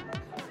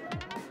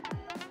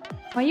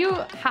 Why you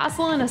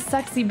hassling a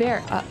sexy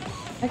bear?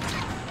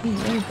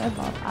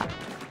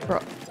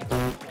 Bro,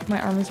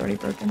 my arm is already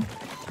broken.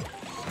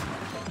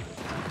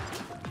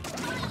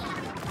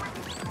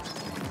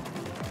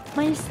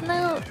 My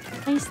snow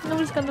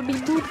is gonna be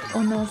good.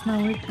 Oh no, it's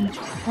not working.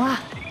 Wow,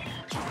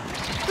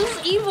 this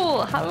is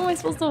evil. How am I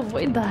supposed to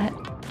avoid that?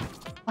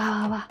 Wow,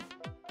 wow, wow.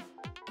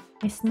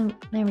 My snoot.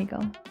 There we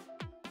go.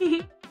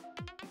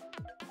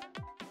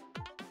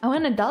 I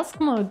went to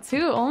dusk mode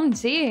too.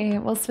 OMG.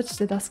 We'll switch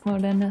to dusk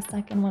mode in a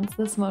second once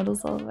this mode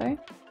is over.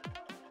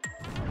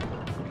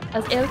 I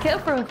was AFK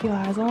for a few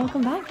hours. Well,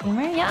 welcome back,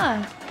 gamer.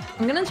 Yeah.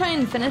 I'm gonna try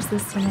and finish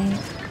this tonight.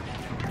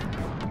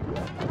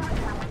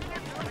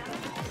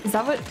 Is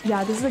that what?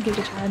 Yeah, this is a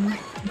Giga Chad.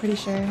 I'm pretty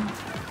sure.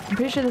 I'm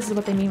pretty sure this is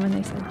what they mean when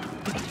they said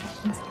Giga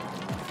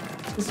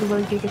Chad. This is what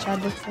a Giga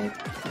Chad looks like.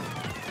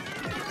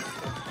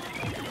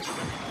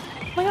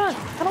 Oh my god.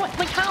 How do I?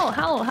 Like, how?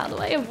 How do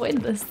I avoid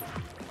this?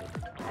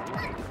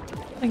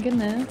 My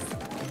goodness.